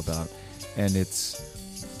mystery is all about. And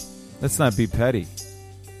let's not be petty.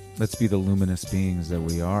 Let's be the luminous beings that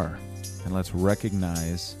we are. And let's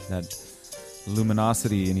recognize that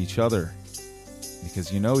luminosity in each other.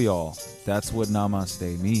 Because y'all, that's what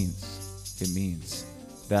Namaste means. It means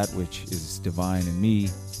that which is divine in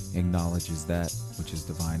me acknowledges that which is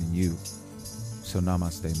divine in you. So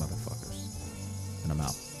namaste, motherfuckers. And I'm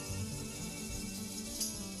out.